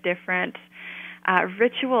of a different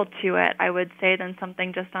ritual to it, I would say, than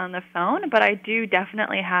something just on the phone. But I do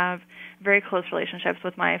definitely have very close relationships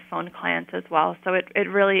with my phone clients as well. So it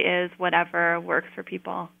really is whatever works for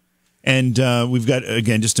people. And we've got,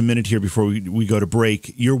 again, just a minute here before we go to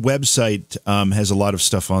break. Your website has a lot of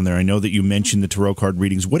stuff on there. I know that you mentioned the tarot card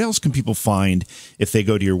readings. What else can people find if they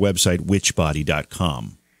go to your website,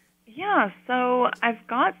 witchbody.com? Yeah, so I've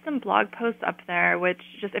got some blog posts up there, which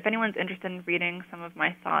just if anyone's interested in reading some of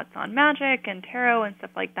my thoughts on magic and tarot and stuff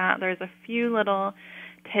like that, there's a few little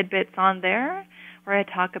tidbits on there where I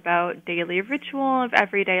talk about daily ritual of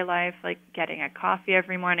everyday life, like getting a coffee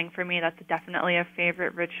every morning. For me, that's definitely a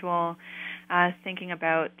favorite ritual. Thinking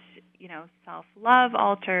about, self-love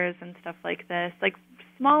altars and stuff like this, like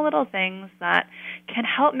small little things that can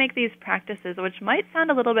help make these practices, which might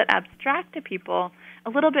sound a little bit abstract to people, a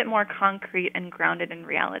little bit more concrete and grounded in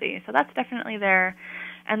reality. So that's definitely there.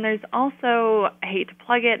 And there's also, I hate to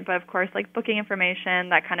plug it, but of course, like booking information,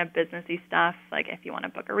 that kind of businessy stuff. Like if you want to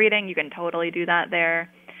book a reading, you can totally do that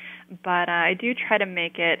there. But I do try to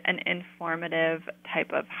make it an informative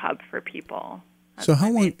type of hub for people. That's so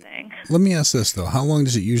how long? Let me ask this though: how long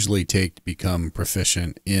does it usually take to become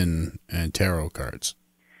proficient in tarot cards?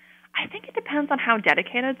 I think it depends on how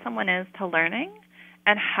dedicated someone is to learning,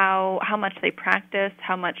 and how much they practice,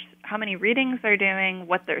 how many readings they're doing,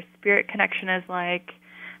 what their spirit connection is like,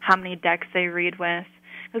 how many decks they read with.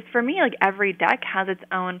 Because for me, like every deck has its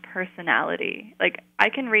own personality. Like I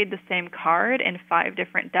can read the same card in 5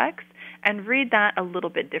 different decks and read that a little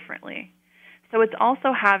bit differently. So it's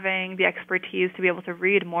also having the expertise to be able to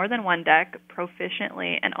read more than one deck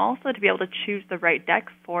proficiently, and also to be able to choose the right deck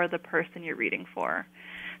for the person you're reading for.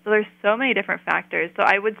 So there's so many different factors. So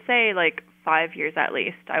I would say like 5 years at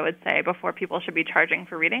least, I would say, before people should be charging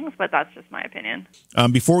for readings, but that's just my opinion.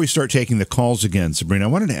 Before we start taking the calls again, Sabrina, I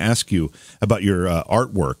wanted to ask you about your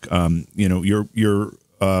artwork. Your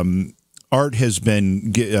art has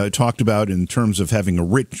been talked about in terms of having a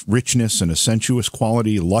richness and a sensuous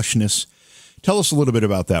quality, lushness. Tell us a little bit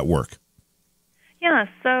about that work. Yeah,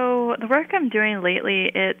 so the work I'm doing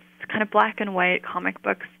lately, it's kind of black and white comic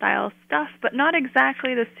book style stuff, but not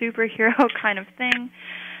exactly the superhero kind of thing.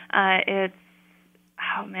 It's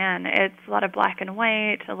a lot of black and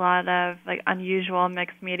white, a lot of like unusual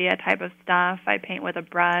mixed media type of stuff. I paint with a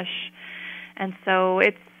brush. And so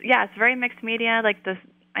it's very mixed media. Like this,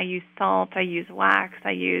 I use salt, I use wax,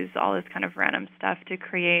 I use all this kind of random stuff to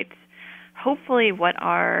create hopefully what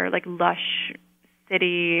are like lush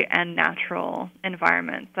city and natural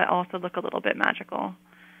environments that also look a little bit magical.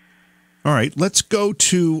 All right, let's go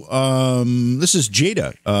to, this is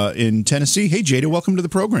Jada in Tennessee. Hey, Jada, welcome to the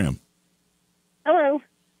program. Hello.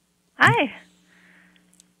 Hi.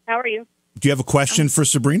 How are you? Do you have a question for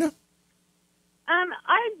Sabrina?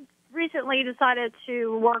 I recently decided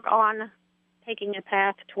to work on taking a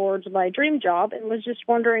path towards my dream job and was just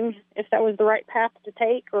wondering if that was the right path to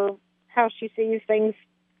take or how she sees things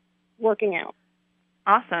working out.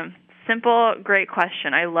 Awesome. Simple, great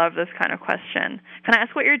question. I love this kind of question. Can I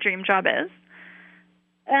ask what your dream job is?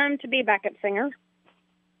 To be a backup singer.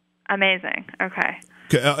 Amazing. Okay.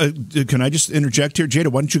 Can I just interject here? Jada,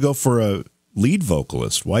 why don't you go for a lead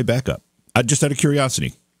vocalist? Why backup? Just out of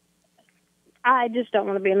curiosity. I just don't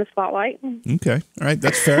want to be in the spotlight. Okay. All right.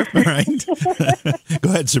 That's fair. All right. Go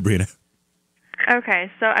ahead, Sabrina.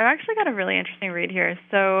 Okay. So I've actually got a really interesting read here.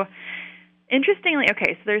 So interestingly, so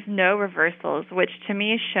there's no reversals, which to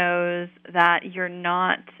me shows that you're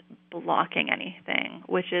not blocking anything,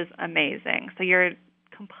 which is amazing. So you're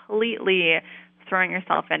completely throwing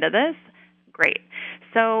yourself into this. Great.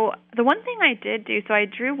 So the one thing I did do, so I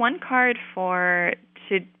drew one card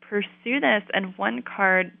to pursue this and one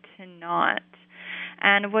card to not.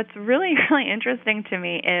 And what's really, really interesting to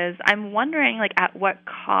me is I'm wondering, like, at what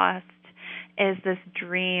cost is this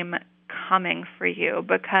dream coming for you?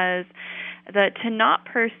 Because the to not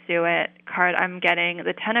pursue it card, I'm getting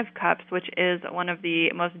the Ten of Cups, which is one of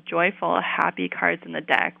the most joyful, happy cards in the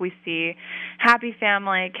deck. We see happy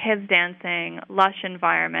family, kids dancing, lush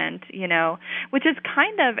environment, which is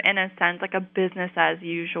kind of, in a sense, like a business as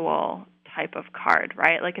usual type of card,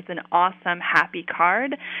 right? Like it's an awesome, happy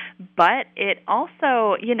card, but it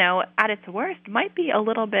also, at its worst, might be a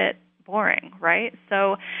little bit boring, right?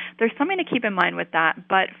 So there's something to keep in mind with that.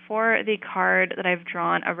 But for the card that I've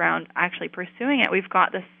drawn around actually pursuing it, we've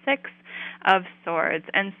got the Six of Swords.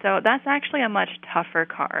 And so that's actually a much tougher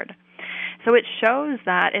card. So it shows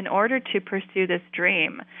that in order to pursue this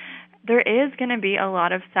dream, there is going to be a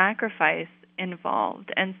lot of sacrifice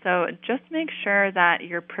involved. And so just make sure that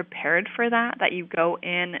you're prepared for that you go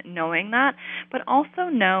in knowing that, but also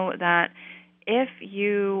know that if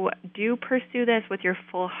you do pursue this with your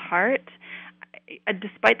full heart,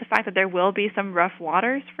 despite the fact that there will be some rough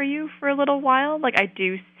waters for you for a little while, like I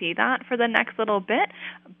do see that for the next little bit,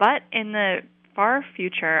 but in the far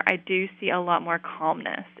future, I do see a lot more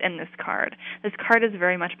calmness in this card. This card is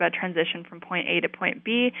very much about transition from point A to point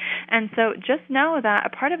B, and so just know that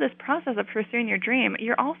a part of this process of pursuing your dream,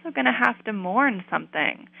 you're also going to have to mourn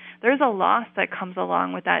something. There's a loss that comes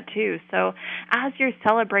along with that too. So as you're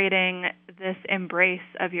celebrating this embrace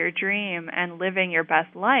of your dream and living your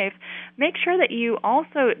best life, make sure that you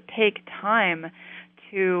also take time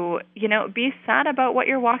to, be sad about what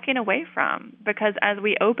you're walking away from, because as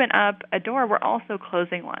we open up a door, we're also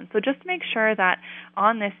closing one. So just make sure that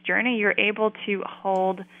on this journey, you're able to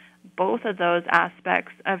hold both of those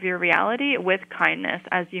aspects of your reality with kindness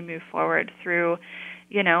as you move forward through,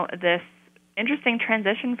 this interesting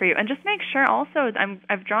transition for you. And just make sure also,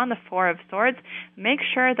 I've drawn the Four of Swords, make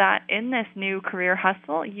sure that in this new career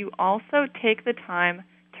hustle, you also take the time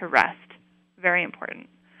to rest. Very important.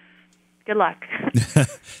 Good luck.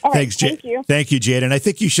 Thanks, Jade. Thank you. Thank you, Jade. And I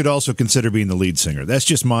think you should also consider being the lead singer. That's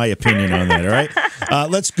just my opinion on that, all right?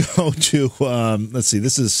 Let's go to, let's see,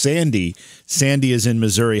 this is Sandy. Sandy is in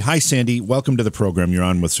Missouri. Hi, Sandy. Welcome to the program. You're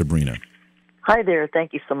on with Sabrina. Hi there.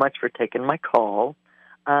 Thank you so much for taking my call.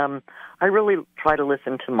 I really try to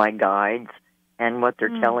listen to my guides and what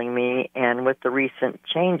they're telling me, and with the recent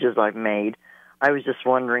changes I've made, I was just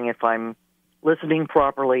wondering if I'm listening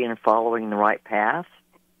properly and following the right path.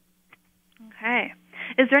 Okay.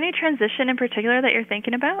 Is there any transition in particular that you're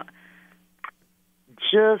thinking about?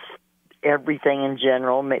 Just everything in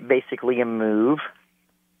general, basically a move.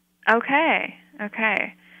 Okay.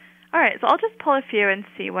 All right, so I'll just pull a few and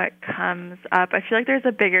see what comes up. I feel like there's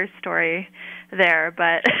a bigger story there,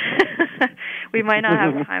 but we might not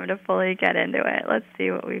have time to fully get into it. Let's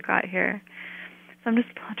see what we've got here. So I'm just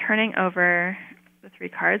turning over the three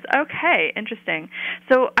cards. Okay, interesting.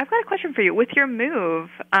 So I've got a question for you. With your move,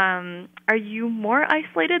 are you more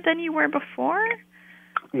isolated than you were before?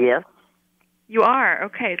 Yes. You are?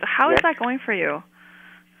 Okay. So how is that going for you?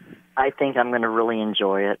 I think I'm going to really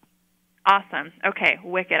enjoy it. Awesome. Okay,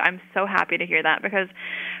 wicked. I'm so happy to hear that, because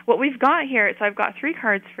what we've got here, so I've got three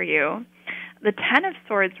cards for you. the Ten of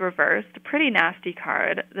Swords reversed, a pretty nasty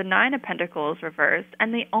card, the Nine of Pentacles reversed,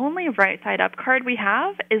 and the only right side up card we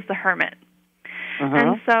have is the Hermit.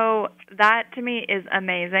 And so that to me is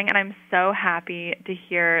amazing, and I'm so happy to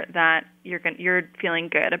hear that you're feeling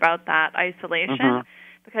good about that isolation,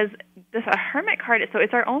 because a Hermit card, so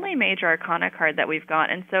it's our only major arcana card that we've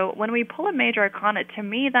got. And so when we pull a major arcana, to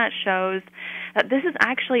me that shows that this is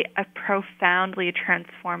actually a profoundly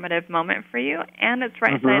transformative moment for you, and it's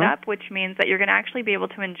right side up, which means that you're going to actually be able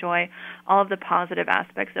to enjoy all of the positive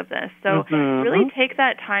aspects of this. So really take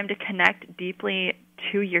that time to connect deeply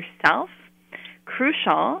to yourself.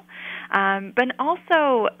 Crucial, but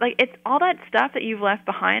also, like, it's all that stuff that you've left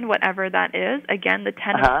behind, whatever that is. Again, the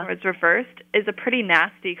Ten of Swords reversed is a pretty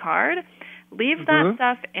nasty card. Leave that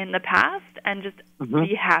stuff in the past and just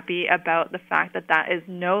be happy about the fact that that is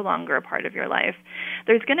no longer a part of your life.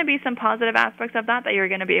 There's going to be some positive aspects of that you're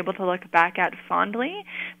going to be able to look back at fondly,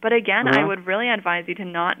 but again, I would really advise you to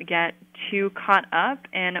not get too caught up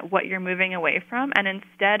in what you're moving away from, and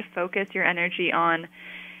instead focus your energy on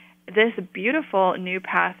this beautiful new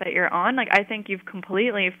path that you're on. Like, I think you've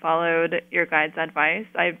completely followed your guide's advice.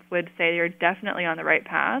 I would say you're definitely on the right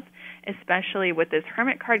path, especially with this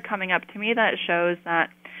Hermit card coming up. To me, that shows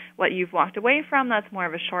that what you've walked away from, that's more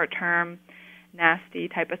of a short-term, nasty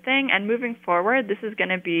type of thing. And moving forward, this is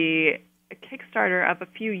going to be a Kickstarter of a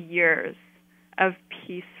few years of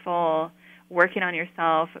peaceful working on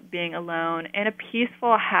yourself, being alone in a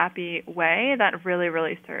peaceful, happy way that really,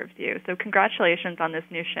 really serves you. So congratulations on this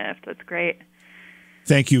new shift. That's great.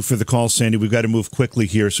 Thank you for the call, Sandy. We've got to move quickly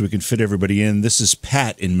here so we can fit everybody in. This is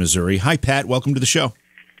Pat in Missouri. Hi, Pat. Welcome to the show.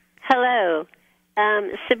 Hello.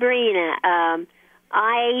 Sabrina,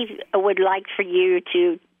 I would like for you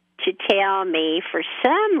to tell me, for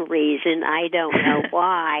some reason, I don't know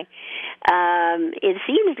why, it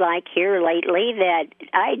seems like here lately that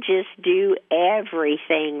I just do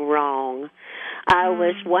everything wrong. I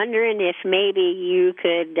was wondering if maybe you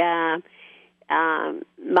could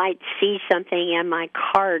might see something in my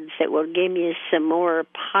cards that will give me some more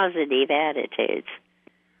positive attitudes.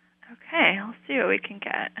 Okay, I'll see what we can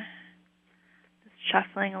get.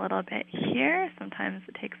 Shuffling a little bit here. Sometimes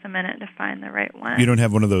it takes a minute to find the right one. You don't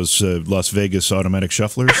have one of those Las Vegas automatic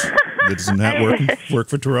shufflers that doesn't work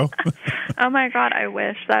for tarot? Oh my God, I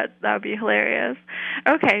wish. That would be hilarious.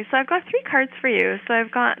 Okay, so I've got 3 cards for you. So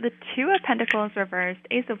I've got the Two of Pentacles reversed,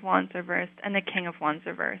 Ace of Wands reversed, and the King of Wands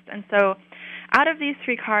reversed. And so out of these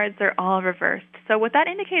 3 cards, they're all reversed. So what that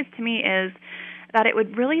indicates to me is that it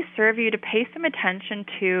would really serve you to pay some attention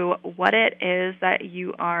to what it is that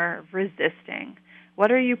you are resisting. What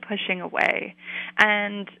are you pushing away?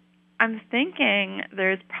 And I'm thinking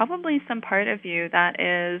there's probably some part of you that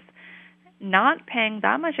is not paying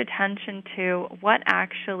that much attention to what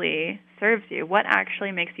actually serves you, what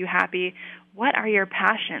actually makes you happy, what are your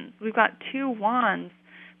passions. We've got 2 wands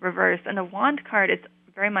reversed, and the wand card is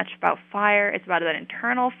very much about fire. It's about that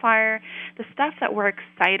internal fire, the stuff that we're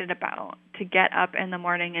excited about to get up in the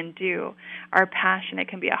morning and do. Our passion, it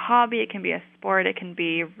can be a hobby, it can be a sport, it can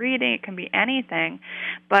be reading, it can be anything.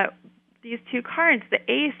 But these 2 cards, the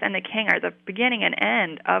Ace and the King, are the beginning and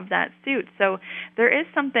end of that suit. So there is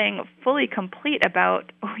something fully complete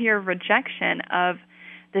about your rejection of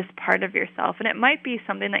this part of yourself. And it might be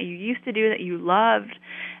something that you used to do that you loved,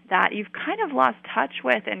 that you've kind of lost touch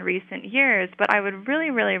with in recent years. But I would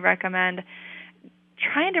really, really recommend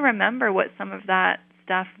trying to remember what some of that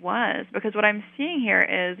stuff was, because what I'm seeing here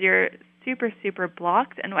is you're super, super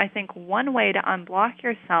blocked. And I think one way to unblock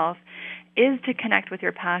yourself is to connect with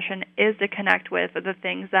your passion, is to connect with the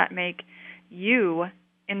things that make you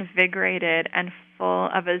invigorated and full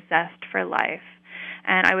of a zest for life.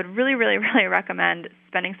 And I would really, really, really recommend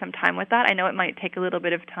spending some time with that. I know it might take a little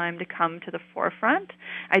bit of time to come to the forefront.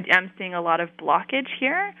 I am seeing a lot of blockage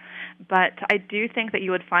here, but I do think that you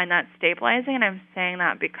would find that stabilizing, and I'm saying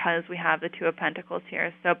that because we have the Two of Pentacles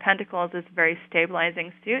here. So Pentacles is a very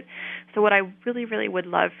stabilizing suit. So what I really, really would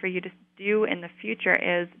love for you to do in the future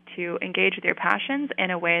is to engage with your passions in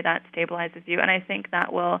a way that stabilizes you, and I think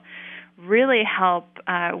that will really help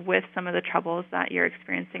with some of the troubles that you're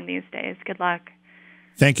experiencing these days. Good luck.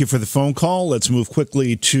 Thank you for the phone call. Let's move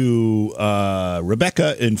quickly to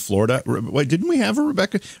Rebecca in Florida. Wait, didn't we have a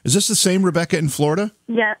Rebecca? Is this the same Rebecca in Florida?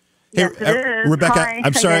 Yeah. Hey, yes, it is. Rebecca, Hi,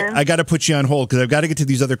 I'm sorry. again. I got to put you on hold because I've got to get to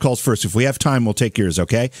these other calls first. If we have time, we'll take yours,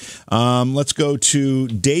 okay? Let's go to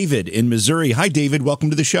David in Missouri. Hi, David. Welcome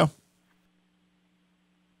to the show.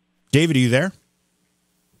 David, are you there?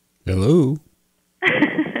 Hello.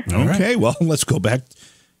 Okay, well, let's go back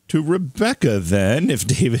to Rebecca then, if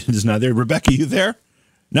David is not there. Rebecca, you there?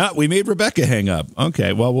 No, we made Rebecca hang up.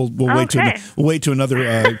 Okay, well, we'll wait till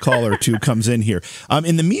another call or two comes in here.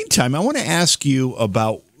 In the meantime, I want to ask you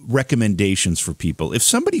about recommendations for people. If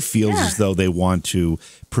somebody feels as though they want to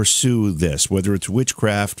pursue this, whether it's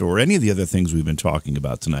witchcraft or any of the other things we've been talking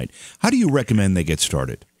about tonight, how do you recommend they get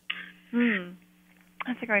started?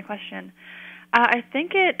 That's a great question. I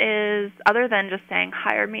think it is, other than just saying,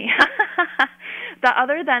 hire me,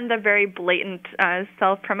 other than the very blatant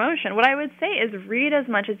self-promotion, what I would say is read as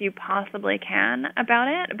much as you possibly can about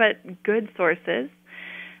it, but good sources.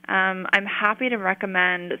 I'm happy to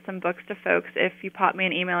recommend some books to folks. If you pop me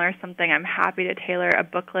an email or something, I'm happy to tailor a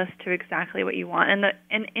book list to exactly what you want.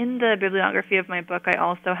 And in the bibliography of my book, I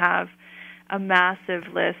also have a massive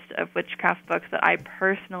list of witchcraft books that I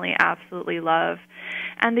personally absolutely love.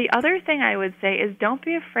 And the other thing I would say is don't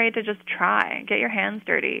be afraid to just try. Get your hands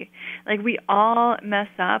dirty. Like, we all mess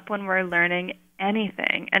up when we're learning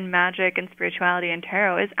anything, and magic and spirituality and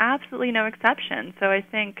tarot is absolutely no exception. So I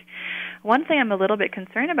think one thing I'm a little bit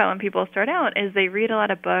concerned about when people start out is they read a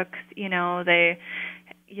lot of books, they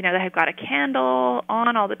have got a candle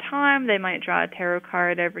on all the time. They might draw a tarot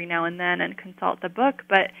card every now and then and consult the book,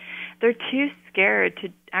 but they're too scared to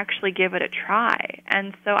actually give it a try.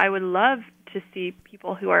 And so I would love to see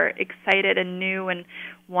people who are excited and new and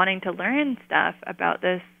wanting to learn stuff about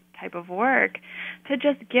this type of work to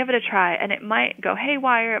just give it a try. And it might go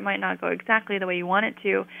haywire. It might not go exactly the way you want it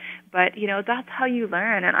to, but, that's how you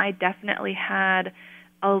learn. And I definitely had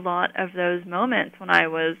a lot of those moments when I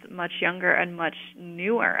was much younger and much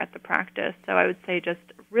newer at the practice. So I would say just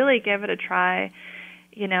really give it a try.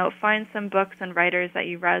 Find some books and writers that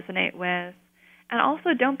you resonate with. And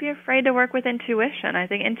also don't be afraid to work with intuition. I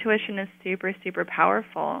think intuition is super, super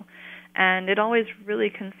powerful. And it always really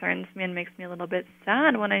concerns me and makes me a little bit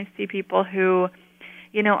sad when I see people who,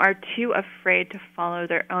 are too afraid to follow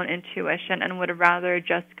their own intuition and would rather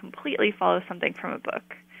just completely follow something from a book.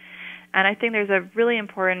 And I think there's a really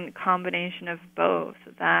important combination of both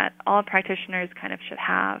that all practitioners kind of should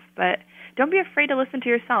have. But don't be afraid to listen to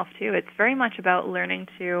yourself, too. It's very much about learning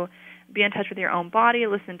to be in touch with your own body,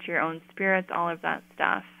 listen to your own spirits, all of that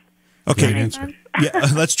stuff. Okay.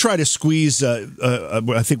 Let's try to squeeze.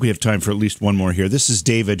 I think we have time for at least one more here. This is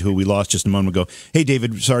David, who we lost just a moment ago. Hey,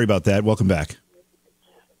 David, sorry about that. Welcome back.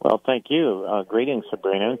 Well, thank you. Greetings,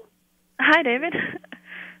 Sabrina. Hi, David.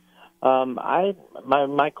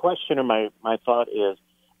 My question or my thought is,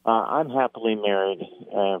 I'm happily married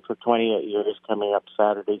for 28 years coming up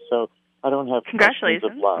Saturday, so I don't have questions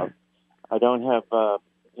of love. I don't have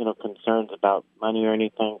concerns about money or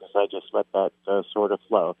anything because I just let that sort of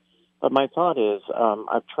flow. But my thought is,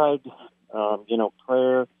 I've tried,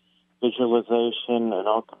 prayer, visualization, and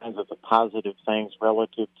all kinds of the positive things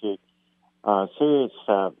relative to serious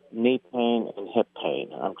knee pain and hip pain.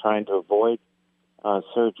 I'm trying to avoid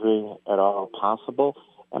surgery at all possible.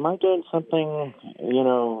 Am I doing something,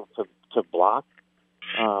 to block,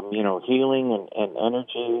 healing and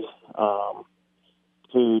energy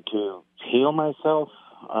to heal myself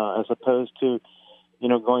as opposed to,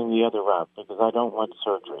 going the other route because I don't want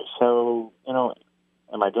surgery. So,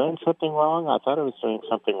 am I doing something wrong? I thought I was doing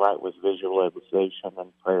something right with visualization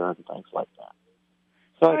and prayer and things like that.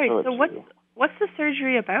 All right, so what's the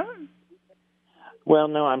surgery about? Well,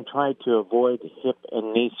 no, I'm trying to avoid hip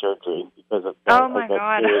and knee surgery because of that. Oh, my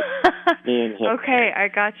God. Knee and hip. Okay, I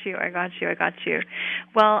got you.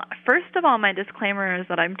 Well, first of all, my disclaimer is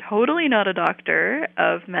that I'm totally not a doctor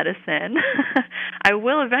of medicine. I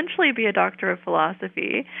will eventually be a doctor of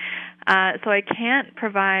philosophy, so I can't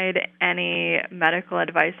provide any medical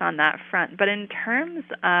advice on that front. But in terms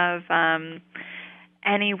of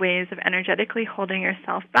any ways of energetically holding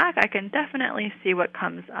yourself back, I can definitely see what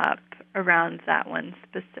comes up around that one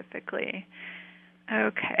specifically.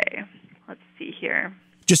 Okay, let's see here.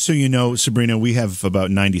 Just so you know, Sabrina, we have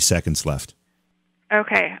about 90 seconds left.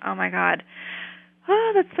 Okay, oh my God.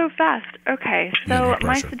 Oh, that's so fast. Okay, so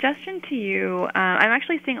my suggestion to you, I'm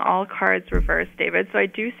actually seeing all cards reversed, David, so I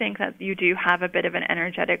do think that you do have a bit of an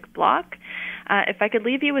energetic block. If I could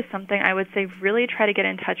leave you with something, I would say really try to get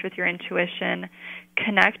in touch with your intuition,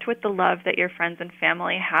 connect with the love that your friends and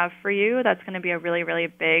family have for you. That's going to be a really, really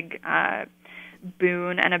big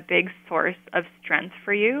boon and a big source of strength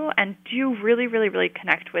for you. And do really, really, really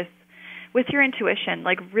connect with your intuition.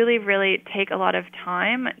 Like really, really take a lot of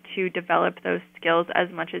time to develop those skills as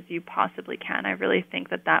much as you possibly can. I really think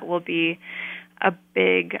that will be a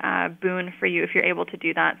big boon for you if you're able to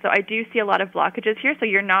do that. So I do see a lot of blockages here, so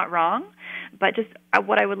you're not wrong. But just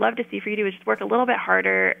what I would love to see for you to do is just work a little bit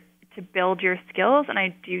harder to build your skills, and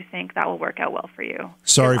I do think that will work out well for you.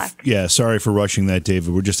 Sorry for rushing that,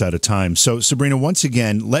 David. We're just out of time. So, Sabrina, once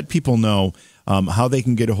again, let people know how they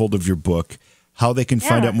can get a hold of your book, how they can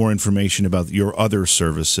find out more information about your other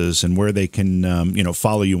services, and where they can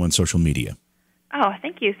follow you on social media. Oh,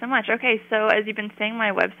 thank you so much. Okay, so as you've been saying,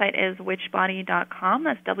 my website is witchbody.com.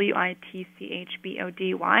 That's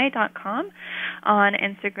witchbody.com. On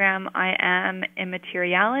Instagram, I am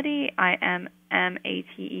Immateriality. I am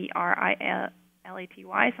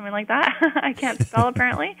Materialaty, something like that. I can't spell,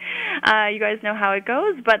 apparently. You guys know how it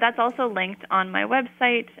goes, but that's also linked on my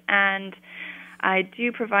website, and I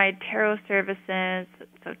do provide tarot services,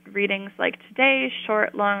 so readings like today,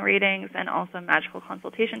 short, long readings, and also magical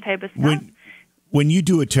consultation type of stuff. When you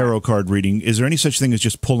do a tarot card reading, is there any such thing as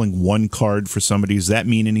just pulling one card for somebody? Does that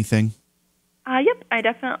mean anything? Yep, I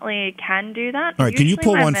definitely can do that. All right, can you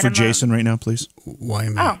pull one for Jason right now, please? Why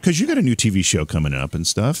me? Because you got a new TV show coming up and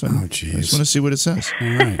stuff, and I just want to see what it says. All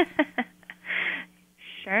right.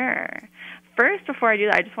 Sure. First, before I do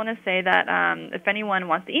that, I just want to say that if anyone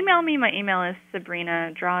wants to email me, my email is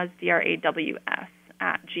Sabrina Draws, DRAWS,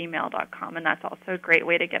 @gmail.com, and that's also a great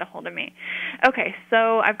way to get a hold of me. Okay,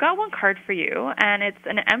 so I've got one card for you, and it's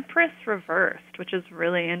an Empress reversed, which is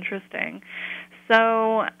really interesting.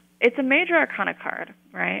 So it's a major arcana card,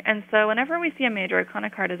 right? And so whenever we see a major arcana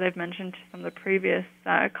card, as I've mentioned to some of the previous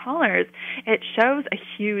callers, it shows a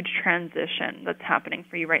huge transition that's happening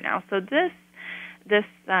for you right now. So this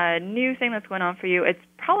new thing that's going on for you, it's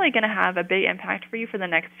probably going to have a big impact for you for the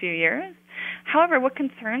next few years. However, what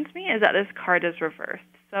concerns me is that this card is reversed.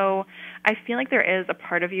 So I feel like there is a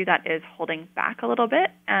part of you that is holding back a little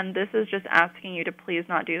bit, and this is just asking you to please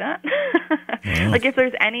not do that. Like if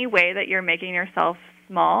there's any way that you're making yourself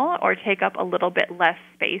small or take up a little bit less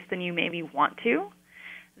space than you maybe want to,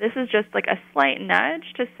 this is just like a slight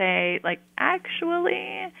nudge to say, like,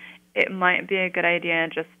 actually, it might be a good idea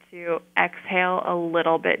just to exhale a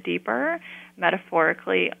little bit deeper,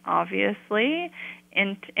 metaphorically, obviously,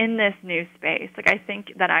 in this new space. Like, I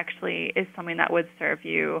think that actually is something that would serve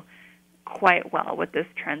you quite well with this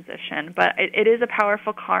transition. But it is a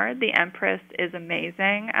powerful card. The Empress is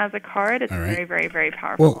amazing as a card. It's very, very, very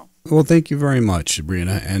powerful. Well, thank you very much,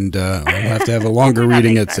 Sabrina. And I'll have to have a longer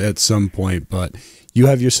reading at some point. But you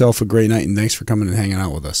have yourself a great night, and thanks for coming and hanging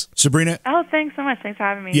out with us. Sabrina. Oh, thanks so much. Thanks for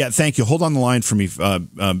having me. Yeah, thank you. Hold on the line for me.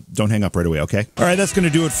 Don't hang up right away, okay? All right, that's going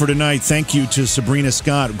to do it for tonight. Thank you to Sabrina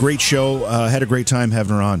Scott. Great show. Had a great time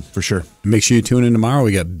having her on, for sure. Make sure you tune in tomorrow.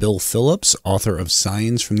 We got Bill Phillips, author of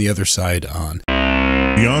Signs from the Other Side, on.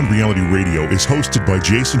 Beyond Reality Radio is hosted by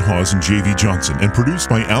Jason Hawes and JV Johnson and produced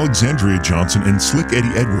by Alexandria Johnson and Slick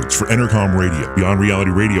Eddie Edwards for Entercom Radio. Beyond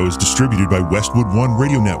Reality Radio is distributed by Westwood One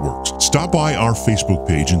Radio Networks. Stop by our Facebook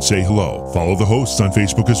page and say hello. Follow the hosts on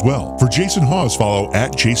Facebook as well. For Jason Hawes, follow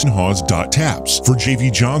 @JasonHawes.taps. For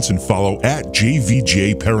JV Johnson, follow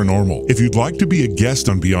 @JVJ Paranormal. If you'd like to be a guest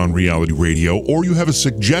on Beyond Reality Radio or you have a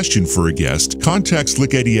suggestion for a guest, contact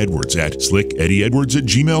Slick Eddie Edwards at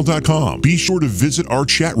slickeddieedwards@gmail.com. Be sure to visit our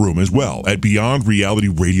chat room as well at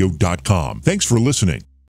beyondrealityradio.com. Thanks for listening.